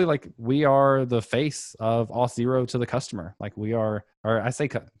basically like we are the face of Auth0 to the customer. Like we are, or I say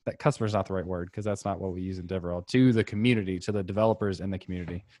that customer is not the right word because that's not what we use in DevRel, to the community, to the developers in the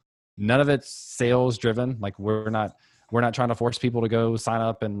community. None of it's sales driven. Like we're not trying to force people to go sign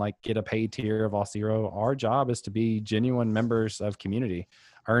up and like get a paid tier of Auth0. Our job is to be genuine members of community,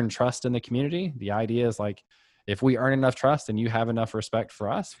 earn trust in the community. The idea is like, if we earn enough trust and you have enough respect for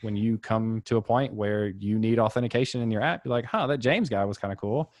us, when you come to a point where you need authentication in your app, you're like, that James guy was kind of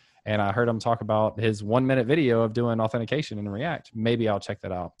cool. And I heard him talk about his 1 minute video of doing authentication in React. Maybe I'll check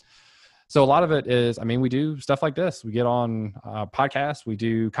that out. So a lot of it is, we do stuff like this. We get on podcasts. We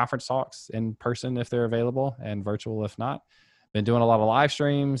do conference talks in person if they're available, and virtual if not. Been doing a lot of live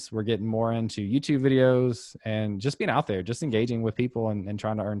streams. We're getting more into YouTube videos and just being out there, just engaging with people and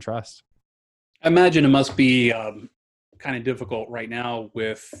trying to earn trust. I imagine it must be kind of difficult right now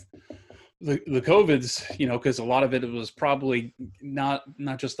with the COVID's, because a lot of it was probably not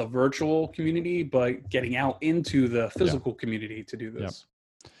just the virtual community, but getting out into the physical community to do this.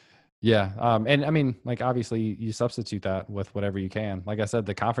 Yeah. And I mean, like, obviously you substitute that with whatever you can. Like I said,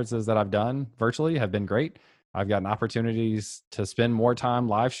 the conferences that I've done virtually have been great. I've gotten opportunities to spend more time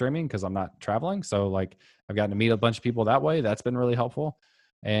live streaming because I'm not traveling. So like I've gotten to meet a bunch of people that way. That's been really helpful.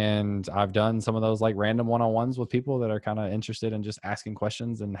 And I've done some of those like random one-on-ones with people that are kind of interested in just asking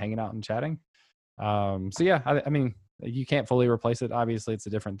questions and hanging out and chatting. So yeah, I mean, you can't fully replace it. Obviously it's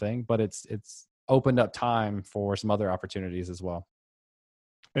a different thing, but it's opened up time for some other opportunities as well.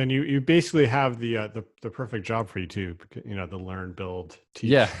 And you basically have the perfect job for you too, the learn, build,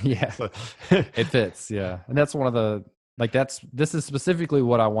 teach. Yeah. It fits. Yeah. And that's one of the, like, this is specifically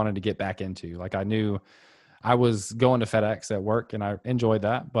what I wanted to get back into. Like, I knew I was going to FedEx at work and I enjoyed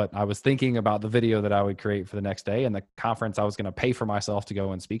that, but I was thinking about the video that I would create for the next day and the conference I was going to pay for myself to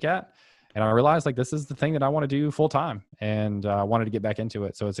go and speak at. And I realized, like, this is the thing that I want to do full time, and I wanted to get back into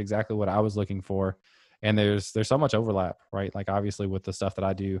it. So it's exactly what I was looking for. And there's so much overlap, right? Like, obviously with the stuff that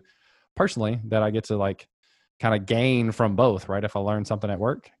I do personally, that I get to like kind of gain from both, right? If I learn something at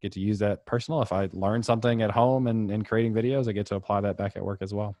work, I get to use that personal. If I learn something at home and creating videos, I get to apply that back at work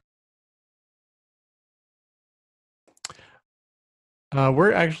as well.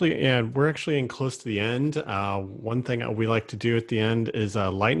 We're actually in close to the end. One thing we like to do at the end is a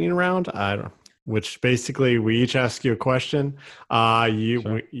lightning round, which basically we each ask you a question.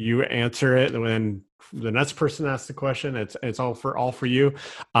 You answer it, and when the next person asks the question, it's all for you.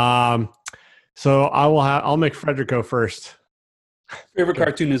 So I'll make Frederick go first. Favorite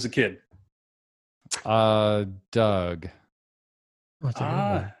cartoon as a kid? Doug. It's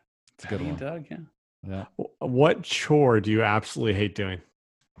a good one. Doug, yeah. Yeah. What chore do you absolutely hate doing?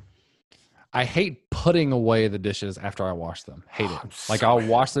 I hate putting away the dishes after I wash them. Hate it. Like, I'll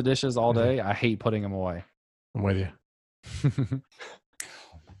wash the dishes all day. I hate putting them away. I'm with you.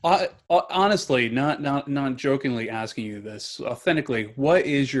 Honestly, not jokingly asking you this, authentically, what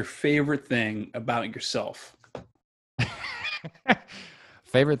is your favorite thing about yourself?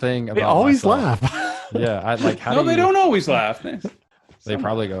 Favorite thing about they always myself. laugh. Yeah, I like. How no, they don't always laugh. They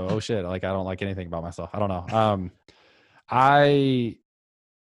probably go, "Oh shit!" Like, I don't like anything about myself. I don't know. I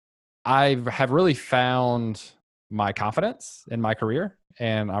have really found my confidence in my career,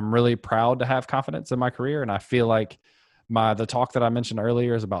 and I'm really proud to have confidence in my career. And I feel like the talk that I mentioned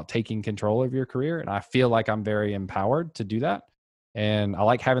earlier is about taking control of your career, and I feel like I'm very empowered to do that. And I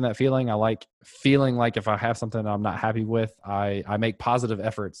like having that feeling. I like feeling like if I have something I'm not happy with, I make positive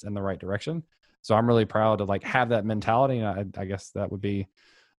efforts in the right direction. So I'm really proud to like have that mentality. And I guess that would be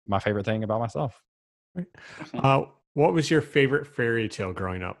my favorite thing about myself. What was your favorite fairy tale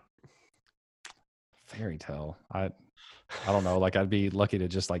growing up? Fairy tale? I don't know. Like, I'd be lucky to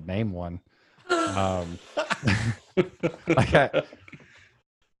just like name one.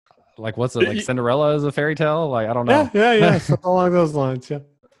 Like what's it, like Cinderella is a fairy tale? Like, I don't know. Yeah. Something along those lines. Yeah.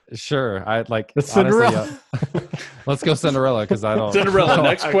 Sure. I like Cinderella. Let's go Cinderella, because I don't. Cinderella.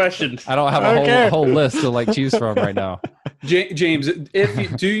 Next question. I don't have a whole list to like choose from right now. James,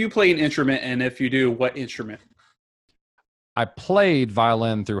 do you play an instrument, and if you do, what instrument? I played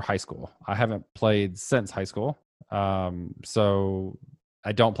violin through high school. I haven't played since high school, so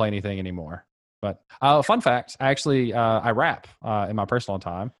I don't play anything anymore. But fun fact, actually, I rap in my personal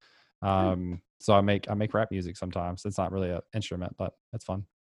time. So I make rap music sometimes. It's not really an instrument, but it's fun.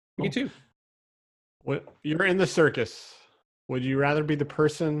 Me too. You're in the circus. Would you rather be the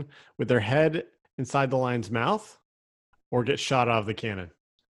person with their head inside the lion's mouth, or get shot out of the cannon?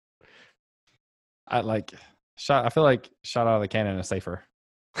 I feel like shot out of the cannon is safer.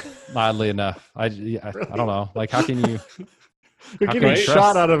 Oddly enough, I don't know. Like, how can you? You're getting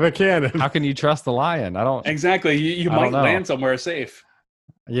shot out of a cannon. How can you trust the lion? I don't. Exactly. You might land somewhere safe.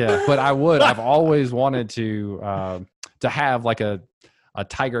 Yeah, but I would. I've always wanted to have like a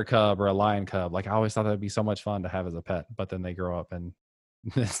tiger cub or a lion cub. Like, I always thought that'd be so much fun to have as a pet, but then they grow up and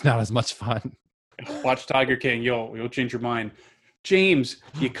it's not as much fun. Watch Tiger King. You'll change your mind. James,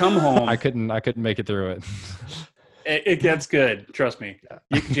 you come home. I couldn't make it through it. It gets good. Trust me.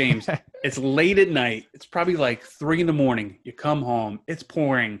 James, it's late at night. It's probably like 3 a.m. You come home. It's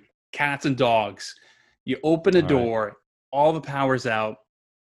pouring. Cats and dogs. You open a door. All the power's out.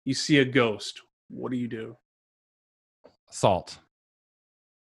 You see a ghost. What do? Salt.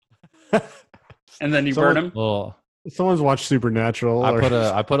 And then you burn him? Well, someone's watched Supernatural.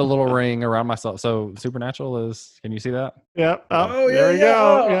 I put a little ring around myself. So Supernatural is, can you see that? Yep. Oh, yeah, there you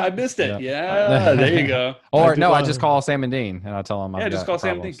go. Yeah. I missed it. Yeah, there you go. Or no, I just call Sam and Dean and I tell them. Just call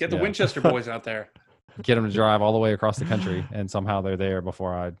Sam and Dean. Get the Winchester boys out there. Get them to drive all the way across the country, and somehow they're there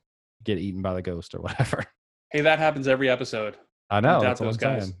before I get eaten by the ghost or whatever. Hey, that happens every episode. I know. Doubt That's what I'm those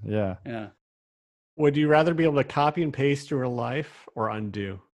guys. saying. Yeah. Yeah. Would you rather be able to copy and paste your life or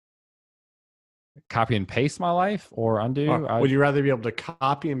undo? Copy and paste my life or undo? Would you rather be able to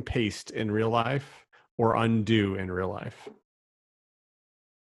copy and paste in real life or undo in real life?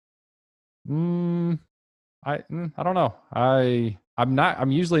 I don't know.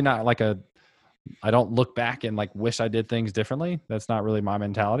 I'm usually not like I don't look back and like wish I did things differently. That's not really my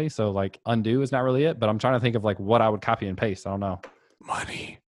mentality. So like undo is not really it, but I'm trying to think of like what I would copy and paste. I don't know.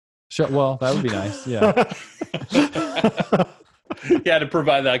 Money. Sure. Well, that would be nice. Yeah. Yeah, to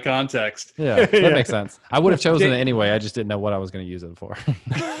provide that context. Yeah. That makes sense. I would have chosen it anyway. I just didn't know what I was going to use it for.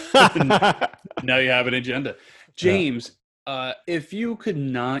 Now you have an agenda. James, if you could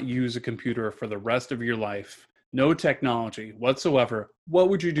not use a computer for the rest of your life, no technology whatsoever, what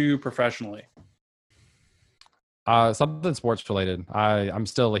would you do professionally? Something sports related. I'm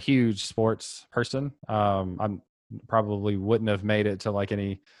still a huge sports person. I'm probably wouldn't have made it to like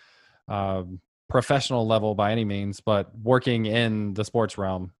any professional level by any means, but working in the sports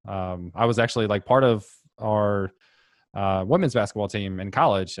realm, I was actually like part of our women's basketball team in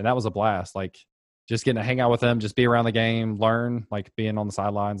college, and that was a blast. Like just getting to hang out with them, just be around the game, learn, like being on the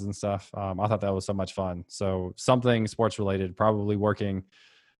sidelines and stuff. I thought that was so much fun. So something sports related, probably working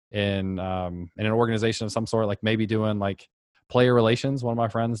in an organization of some sort, like maybe doing like player relations. One of my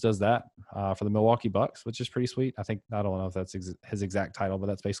friends does that for the Milwaukee Bucks, which is pretty sweet. I think, I don't know if that's his exact title, but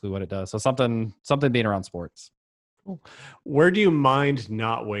that's basically what it does. So something being around sports. Where do you mind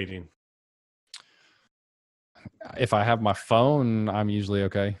not waiting? If I have my phone, I'm usually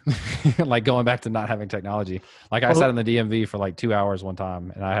okay. Like going back to not having technology. Like I sat in the DMV for like 2 hours one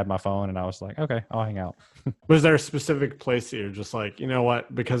time and I had my phone and I was like, okay, I'll hang out. Was there a specific place that you're just like, you know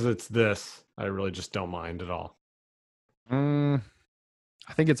what, because it's this, I really just don't mind at all? I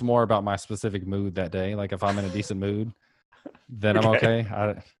think it's more about my specific mood that day. Like if I'm in a decent mood, then I'm okay.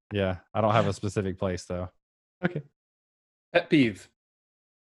 I don't have a specific place though. Okay. Pet peeve.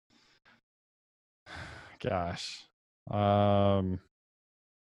 Gosh. I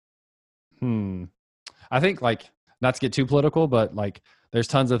think like, not to get too political, but like there's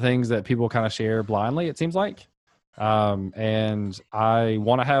tons of things that people kind of share blindly, it seems like. And I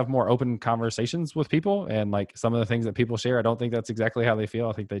want to have more open conversations with people, and like some of the things that people share, I don't think that's exactly how they feel.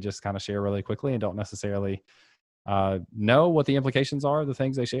 I think they just kind of share really quickly and don't necessarily know what the implications are of the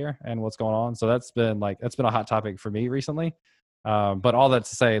things they share and what's going on. So that's been a hot topic for me recently. But all that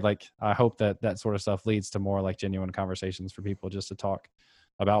to say, like, I hope that sort of stuff leads to more like genuine conversations for people just to talk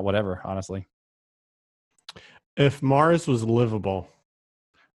about whatever, honestly. If Mars was livable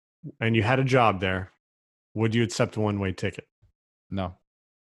and you had a job there, would you accept a one-way ticket? No,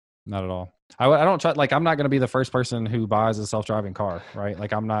 not at all. I don't try, like, I'm not going to be the first person who buys a self-driving car, right?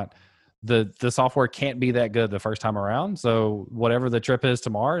 Like I'm not, the software can't be that good the first time around. So whatever the trip is to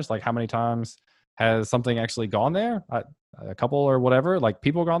Mars, like how many times has something actually gone there? A couple or whatever, like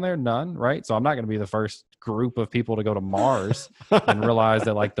people gone there? None, right? So I'm not going to be the first group of people to go to Mars and realize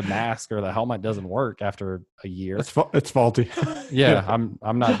that like the mask or the helmet doesn't work after a year. It's faulty. Yeah,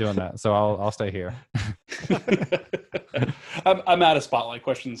 I'm not doing that. So I'll stay here. I'm out of spotlight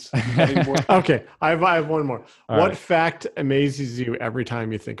questions. Okay, I have one more. All what right. fact amazes you every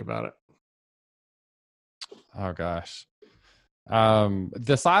time you think about it? Oh gosh.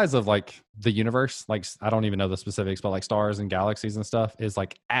 The size of like the universe, like I don't even know the specifics, but like stars and galaxies and stuff is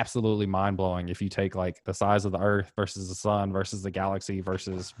like absolutely mind blowing. If you take like the size of the Earth versus the sun versus the galaxy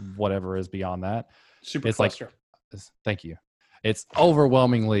versus whatever is beyond that, Super cluster. Thank you. It's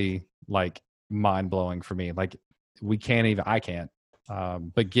overwhelmingly like mind blowing for me. Like I can't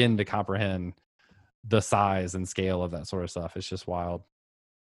begin to comprehend the size and scale of that sort of stuff. It's just wild.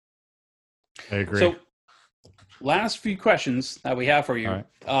 I agree. So, last few questions that we have for you, All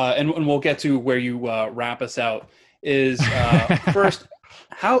right. And we'll get to where you wrap us out, is first,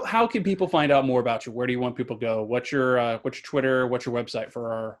 how can people find out more about you? Where do you want people to go? What's your Twitter? What's your website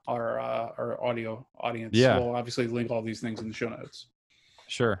for our audio audience? Yeah. We'll obviously link all these things in the show notes.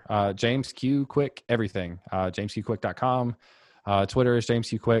 Sure. James Q Quick, everything. JamesQQuick.com. Twitter is James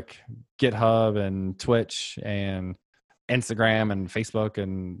Q Quick. GitHub and Twitch and Instagram and Facebook,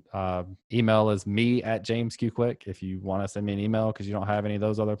 and email is me@JamesQQuick if you want to send me an email because you don't have any of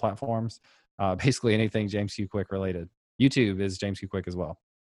those other platforms. Basically anything James Q Quick related. YouTube is James Q Quick as well.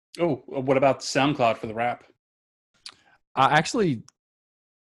 Oh, what about SoundCloud for the rap? I actually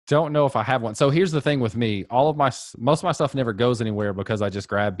don't know if I have one. So here's the thing with me. Most of my stuff never goes anywhere because I just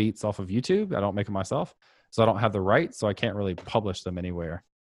grab beats off of YouTube. I don't make them myself. So I don't have the rights, so I can't really publish them anywhere.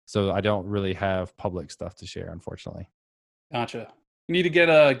 So I don't really have public stuff to share, unfortunately. Gotcha. You need to get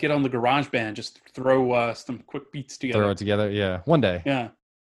on the GarageBand. Just throw some quick beats together. Throw it together, yeah. One day. Yeah.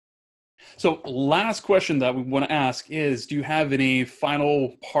 So last question that we want to ask is, do you have any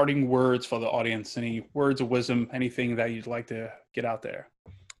final parting words for the audience? Any words of wisdom, anything that you'd like to get out there?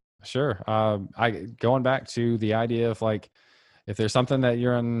 Sure. Going back to the idea of like, if there's something that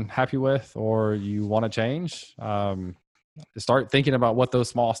you're unhappy with or you want to change, start thinking about what those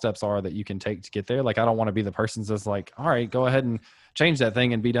small steps are that you can take to get there. Like, I don't want to be the person that's like, all right, go ahead and change that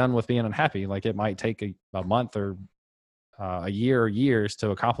thing and be done with being unhappy. Like, it might take a month or a year or years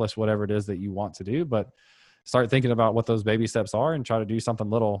to accomplish whatever it is that you want to do, but start thinking about what those baby steps are and try to do something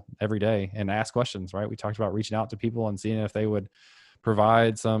little every day and ask questions, right? We talked about reaching out to people and seeing if they would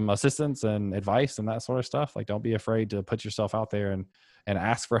provide some assistance and advice and that sort of stuff. Like, don't be afraid to put yourself out there and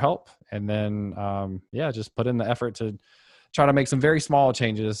ask for help. And then, just put in the effort to try to make some very small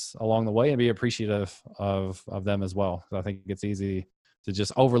changes along the way and be appreciative of them as well. I think it's easy to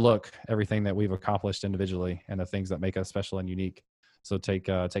just overlook everything that we've accomplished individually and the things that make us special and unique. So take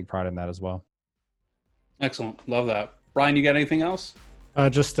pride in that as well. Excellent. Love that. Brian, you got anything else?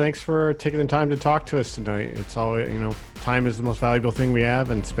 Just thanks for taking the time to talk to us tonight. It's always, time is the most valuable thing we have,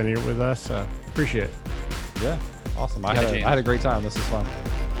 and spending it with us, appreciate it. Yeah, awesome. I had a great time. This is fun.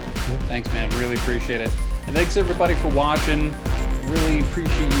 Thanks, man. Really appreciate it. And thanks everybody for watching. Really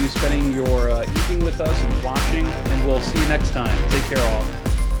appreciate you spending your evening with us and watching, and we'll see you next time. Take care, all.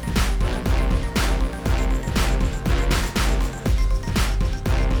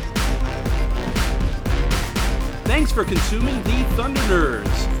 Thanks for consuming the Thunder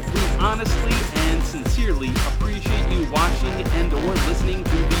Nerds. We honestly and sincerely appreciate you watching and or listening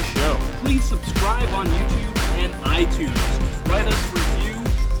to the show. Please subscribe on YouTube and iTunes. Write us a review,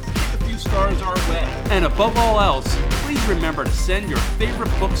 kick a few stars our way. And above all else, please remember to send your favorite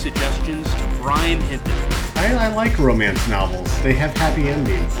book suggestions to Brian Hinton. I like romance novels. They have happy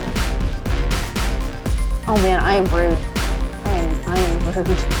endings. Oh man, I am rude. I am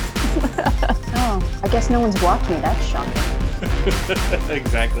rude. Oh, I guess no one's blocked me. That's shocking.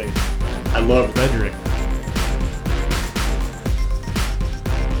 Exactly. I love Frederick.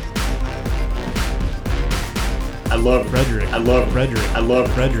 I love Frederick. I love Frederick. I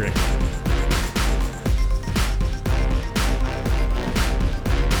love Frederick.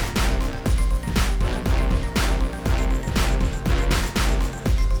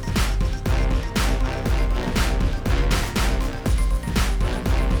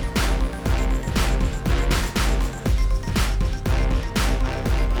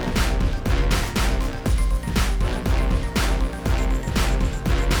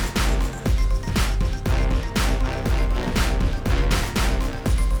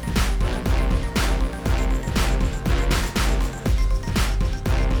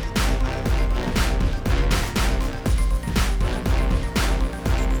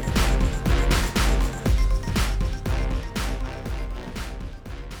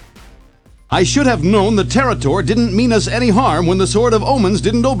 I should have known the Territor didn't mean us any harm when the Sword of Omens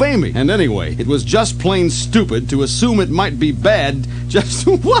didn't obey me. And anyway, it was just plain stupid to assume it might be bad. Just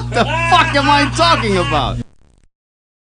what the fuck am I talking about?